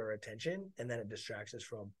things get our attention, and then it distracts us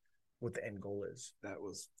from what the end goal is.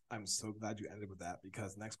 I'm so glad you ended with that,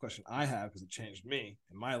 because the next question I have, because it changed me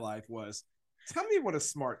in my life, was tell me what a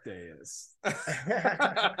smart day is.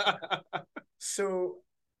 So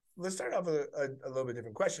let's start off with a little bit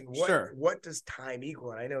different question. What does time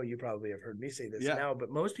equal? And I know you probably have heard me say this now, but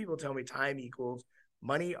most people tell me time equals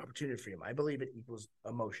money, opportunity, freedom. I believe it equals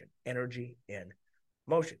emotion, energy, and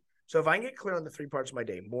motion. So if I can get clear on the 3 parts of my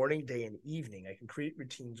day, morning, day, and evening, I can create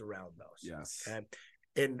routines around those. Yes. Okay?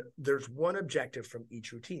 And there's one objective from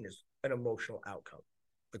each routine is an emotional outcome.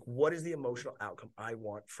 Like, what is the emotional outcome I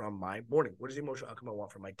want from my morning? What is the emotional outcome I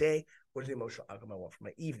want from my day? What is the emotional outcome I want from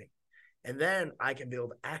my evening? And then I can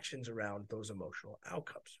build actions around those emotional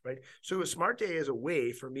outcomes, right? So a smart day is a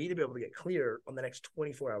way for me to be able to get clear on the next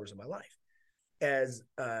 24 hours of my life. As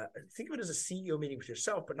think of it as a CEO meeting with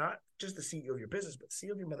yourself, but not just the CEO of your business, but the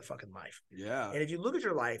CEO of your motherfucking life. Yeah. And if you look at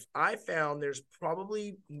your life, I found there's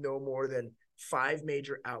probably no more than 5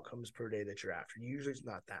 major outcomes per day that you're after. Usually it's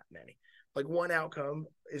not that many. Like, one outcome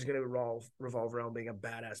is going to revolve around being a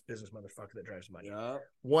badass business motherfucker that drives money. Yeah.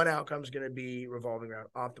 One outcome is going to be revolving around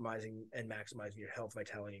optimizing and maximizing your health,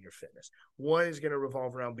 vitality, and your fitness. One is going to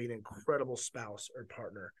revolve around being an incredible spouse or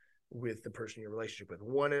partner with the person you're in a relationship with.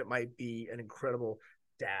 One, it might be an incredible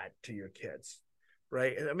dad to your kids,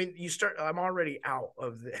 right? I mean, I'm already out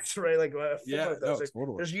of this, right? Like,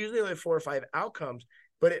 totally. There's usually only 4 or 5 outcomes,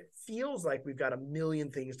 but it feels like we've got a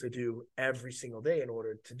million things to do every single day in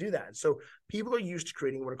order to do that. And so people are used to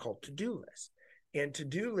creating what are called to-do lists. And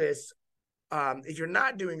to-do lists, if you're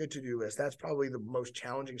not doing a to-do list, that's probably the most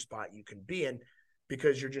challenging spot you can be in,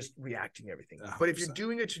 because you're just reacting to everything. 100%. But if you're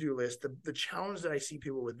doing a to-do list, the challenge that I see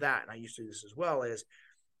people with that, and I used to do this as well, is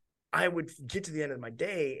I would get to the end of my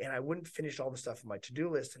day and I wouldn't finish all the stuff on my to-do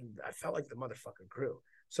list, and I felt like the motherfucker grew.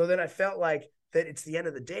 So then I felt like that it's the end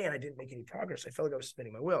of the day and I didn't make any progress. I felt like I was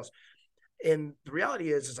spinning my wheels. And the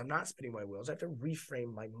reality is I'm not spinning my wheels. I have to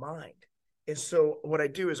reframe my mind. And so what I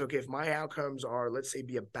do is, okay, if my outcomes are, let's say,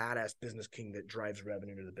 be a badass business king that drives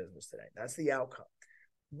revenue to the business today, that's the outcome.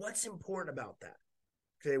 What's important about that?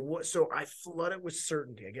 Okay, so I flood it with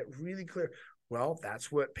certainty. I get really clear. Well,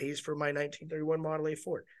 that's what pays for my 1931 Model A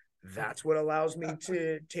Ford. That's what allows me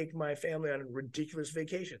to take my family on a ridiculous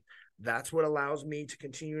vacation. That's what allows me to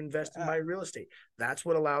continue to invest in my real estate. That's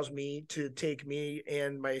what allows me to take me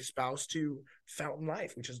and my spouse to Fountain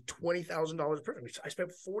Life, which is $20,000 per. I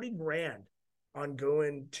spent $40,000 on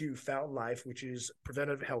going to Fountain Life, which is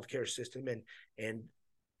preventative healthcare system, and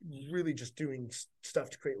really just doing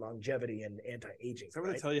stuff to create longevity and anti-aging. Is that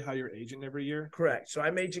what they tell you how you're aging every year? Correct. So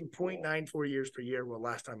I'm aging 0.94 years per year. Well,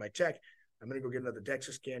 last time I checked, I'm going to go get another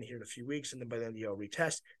DEXA scan here in a few weeks, and then by then I'll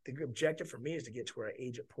retest. The objective for me is to get to where I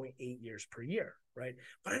age at 0.8 years per year, right?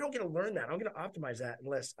 But I don't get to learn that. I don't get to optimize that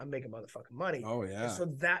unless I'm making motherfucking money. Oh, yeah. And so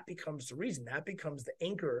that becomes the reason. That becomes the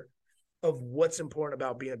anchor of what's important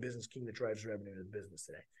about being a business king that drives revenue to the business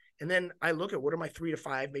today. And then I look at what are my 3 to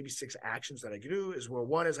 5, maybe 6 actions that I do is, well,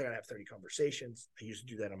 1 is I got to have 30 conversations. I used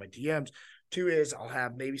to do that on my DMs. 2 is I'll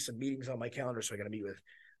have maybe some meetings on my calendar. So I got to meet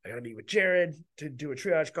with Jared to do a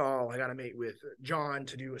triage call. I got to meet with John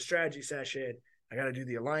to do a strategy session. I got to do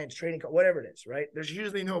the alliance training call, whatever it is, right? There's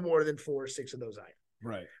usually no more than 4 or 6 of those items.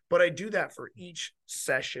 Right. But I do that for each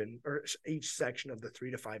session or each section of the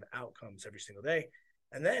 3 to 5 outcomes every single day.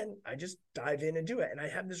 And then I just dive in and do it. And I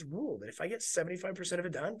have this rule that if I get 75% of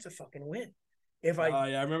it done, it's a fucking win. Yeah,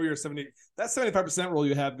 I remember your 75% rule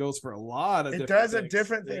you have goes for a lot of different things. It does a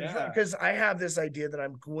different thing, because I have this idea that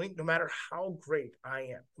I'm going, no matter how great I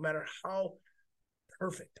am, no matter how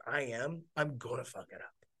perfect I am, I'm going to fuck it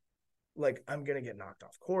up. Like, I'm going to get knocked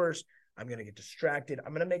off course. I'm going to get distracted.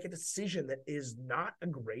 I'm going to make a decision that is not a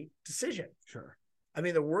great decision. Sure. I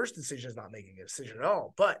mean, the worst decision is not making a decision at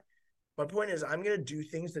all. But my point is, I'm going to do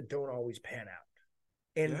things that don't always pan out.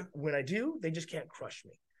 And when I do, they just can't crush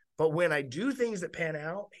me. But when I do things that pan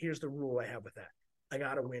out, here's the rule I have with that. I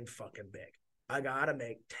got to win fucking big. I got to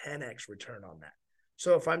make 10x return on that.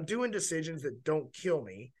 So if I'm doing decisions that don't kill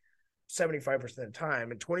me 75% of the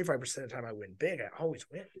time and 25% of the time I win big, I always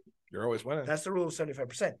win. You're always winning. That's the rule of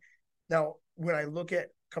 75%. Now, when I look at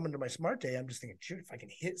coming to my smart day, I'm just thinking, shoot, if I can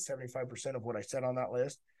hit 75% of what I said on that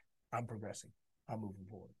list, I'm progressing. I'm moving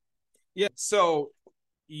forward. Yeah. So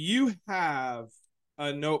you have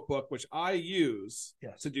a notebook, which I use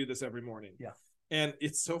to do this every morning. Yeah. And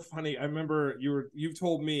it's so funny. I remember you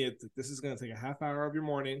told me this is going to take a half hour of your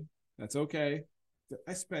morning. That's okay.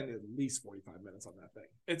 I spend at least 45 minutes on that thing.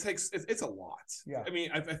 It's a lot. Yeah. I mean,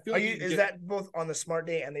 I feel like is that both on the smart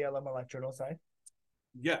day and the LM electrical side?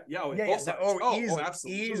 Yeah,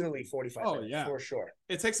 Easily 45 minutes for sure.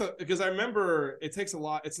 It takes because I remember it takes a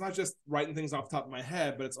lot. It's not just writing things off the top of my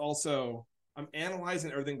head, but it's also I'm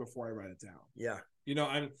analyzing everything before I write it down. Yeah.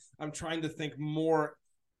 I'm trying to think more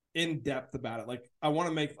in depth about it. Like I want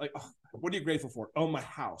to make like, oh, what are you grateful for? Oh, my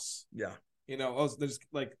house. Yeah. There's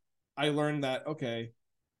like I learned that, okay,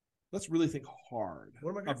 let's really think hard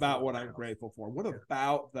about what I'm grateful for. What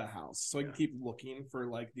about the house? So I can keep looking for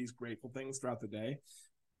like these grateful things throughout the day.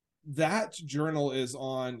 That journal is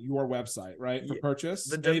on your website, right? For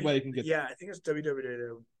purchase. Anybody can get that. I think it's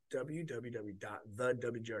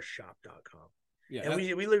www.thewgrshop.com. Yeah, and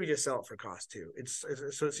we literally just sell it for cost too.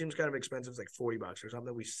 So it seems kind of expensive. It's like $40 or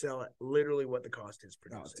something. We sell it literally what the cost is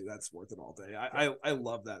producing. Oh, dude, that's worth it all day. I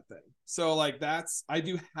love that thing. So like I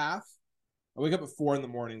do half. I wake up at 4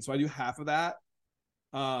 a.m, so I do half of that.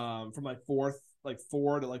 From like 4 to like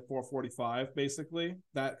 4:45, basically.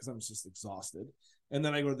 That because I'm just exhausted. And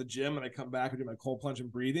then I go to the gym and I come back and do my cold plunge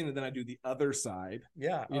and breathing, and then I do the other side.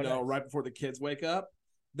 Yeah, right before the kids wake up.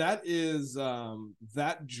 That is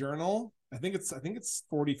that journal. I think it's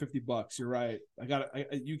 $40-$50. You're right.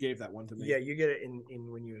 You gave that one to me. Yeah, you get it in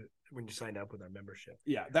when you signed up with our membership.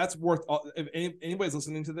 Yeah, that's worth. If anybody's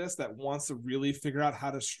listening to this that wants to really figure out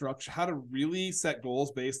how to really set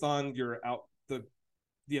goals based on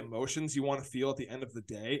the emotions you want to feel at the end of the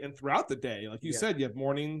day and throughout the day, like you said, you have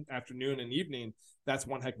morning, afternoon, and evening. That's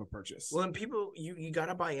one heck of a purchase. Well, and people, you got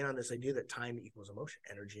to buy in on this idea that time equals emotion,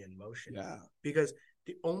 energy and motion. Yeah. Because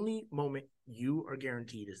the only moment you are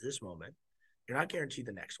guaranteed is this moment. You're not guaranteed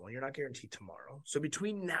the next one. You're not guaranteed tomorrow. So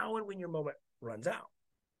between now and when your moment runs out,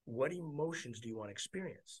 what emotions do you want to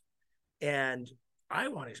experience? And I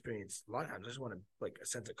want to experience a lot of times. I just want to like a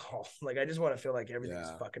sense of calm. Like I just want to feel like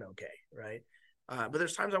everything's fucking okay, right? But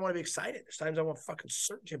there's times I want to be excited. There's times I want fucking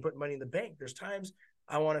certainty and put money in the bank. There's times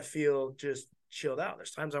I want to feel just chilled out.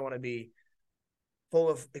 There's times I want to be full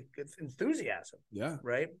of enthusiasm. Yeah.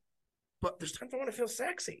 Right. But there's times I want to feel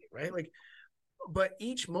sexy. Right. Like, but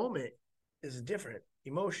each moment is a different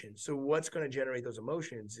emotion. So what's going to generate those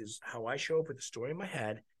emotions is how I show up with the story in my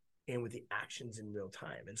head and with the actions in real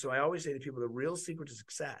time. And so I always say to people, the real secret to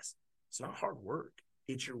success, it's not hard work.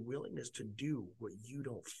 It's your willingness to do what you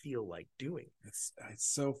don't feel like doing. It's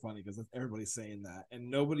so funny because everybody's saying that,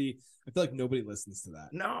 and I feel like nobody listens to that.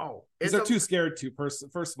 No, because they're too scared to. First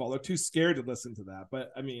of all, they're too scared to listen to that.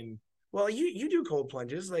 But I mean, well, you do cold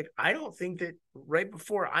plunges. Like I don't think that right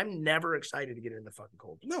before. I'm never excited to get in the fucking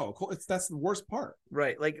cold plunge. No, that's the worst part.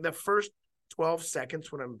 Right, like the first 12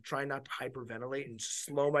 seconds when I'm trying not to hyperventilate and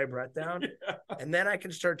slow my breath down, and then I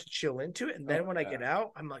can start to chill into it. And then when I get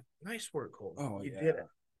out, I'm like, nice work, Colton. Oh, you did it.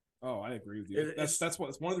 Oh, I agree with you. That's one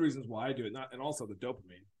of the reasons why I do it. And also the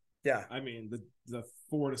dopamine. Yeah. I mean, the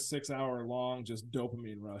 4 to 6 hour long just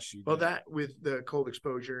dopamine rush. That with the cold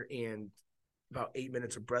exposure and about 8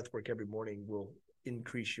 minutes of breath work every morning will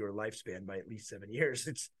increase your lifespan by at least 7 years.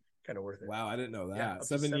 It's kind of worth it. Wow, I didn't know that. Yeah,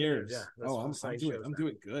 7 years. Yeah. I'm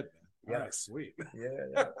doing good, man. Yeah. All right, sweet.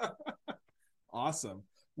 Yeah. Awesome.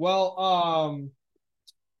 Well,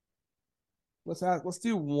 let's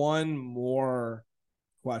do one more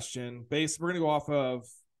question. We're going to go off of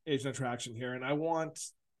Agent Attraction here, and I want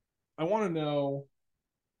to know,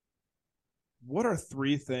 what are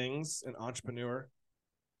 3 things an entrepreneur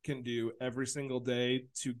can do every single day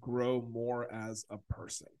to grow more as a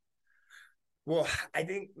person? Well, I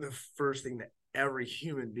think the first thing that every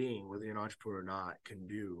human being, whether you're an entrepreneur or not, can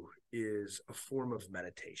do is a form of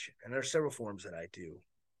meditation. And there are several forms that I do.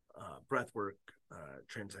 Breath work,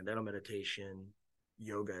 transcendental meditation,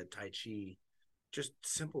 yoga, tai chi, just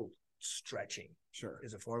simple stretching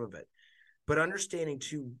is a form of it. But understanding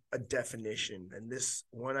too a definition, and this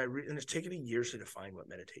one and it's taken me years to define what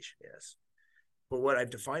meditation is. But what I've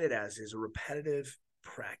defined it as is a repetitive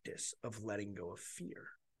practice of letting go of fear.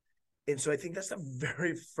 And so I think that's the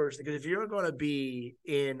very first thing, because if you're going to be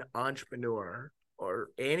an entrepreneur or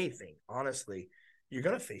anything, honestly, you're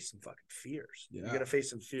going to face some fucking fears. Yeah. You're going to face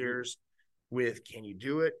some fears with, can you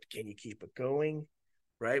do it? Can you keep it going?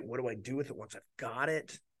 Right? What do I do with it once I've got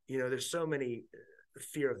it? There's so many, the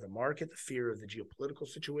fear of the market, the fear of the geopolitical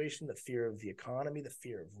situation, the fear of the economy, the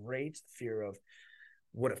fear of rates, the fear of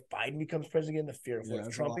what if Biden becomes president, the fear of what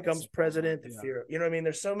if Trump becomes president, the fear,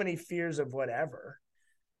 there's so many fears of whatever.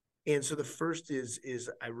 And so the first is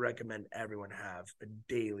I recommend everyone have a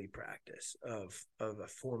daily practice of a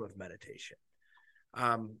form of meditation.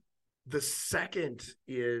 The second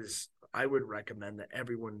is I would recommend that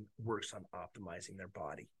everyone works on optimizing their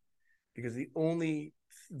body, because the only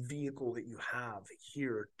vehicle that you have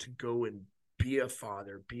here to go and be a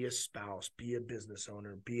father, be a spouse, be a business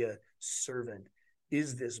owner, be a servant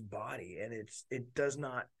is this body, and it does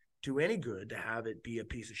not do any good to have it be a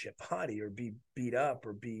piece of shit body or be beat up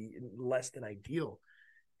or be less than ideal.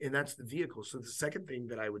 And that's the vehicle. So the second thing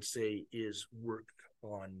that I would say is work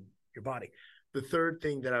on your body. The third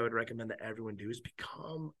thing that I would recommend that everyone do is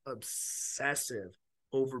become obsessive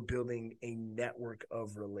over building a network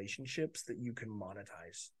of relationships that you can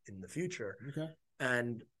monetize in the future. Okay.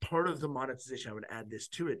 And part of the monetization, I would add this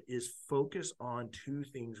to it, is focus on two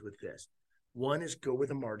things with this. One is go where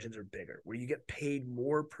the margins are bigger, where you get paid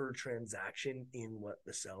more per transaction in what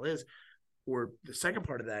the sell is. Or the second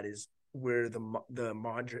part of that is where the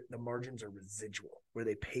margins are residual, where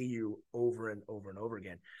they pay you over and over and over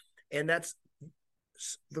again. And that's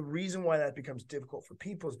the reason why that becomes difficult for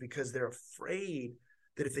people, is because they're afraid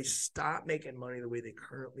that if they stop making money the way they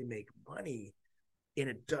currently make money and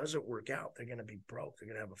it doesn't work out, they're going to be broke. They're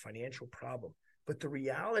going to have a financial problem. But the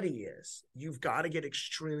reality is you've got to get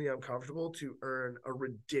extremely uncomfortable to earn a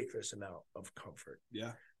ridiculous amount of comfort.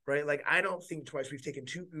 Yeah. Right? Like, I don't think twice. We've taken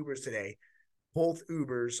 2 Ubers today. Both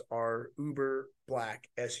Ubers are Uber black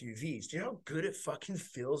SUVs. Do you know how good it fucking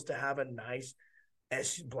feels to have a nice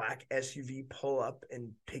black SUV pull up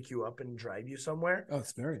and pick you up and drive you somewhere? Oh,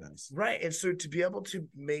 it's very nice. Right. And so to be able to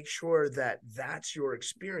make sure that that's your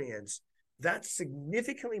experience, that's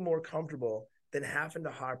significantly more comfortable than having to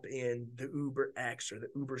hop in the Uber X or the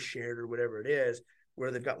Uber shared or whatever it is, where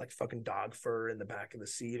they've got like fucking dog fur in the back of the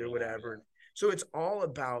seat or whatever. So it's all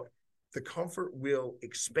about the comfort will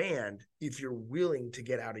expand if you're willing to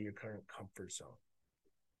get out of your current comfort zone.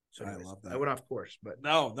 So anyways, I love that. I went off course, but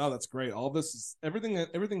no, that's great. All this is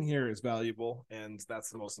everything here is valuable, and that's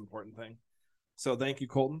the most important thing. So thank you,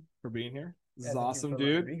 Colton, for being here. This is awesome,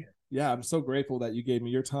 dude. Yeah, I'm so grateful that you gave me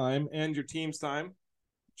your time and your team's time.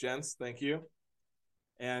 Gents, thank you.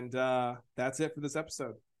 And that's it for this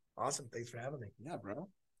episode. Awesome. Thanks for having me. Yeah, bro.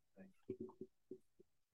 Thank you.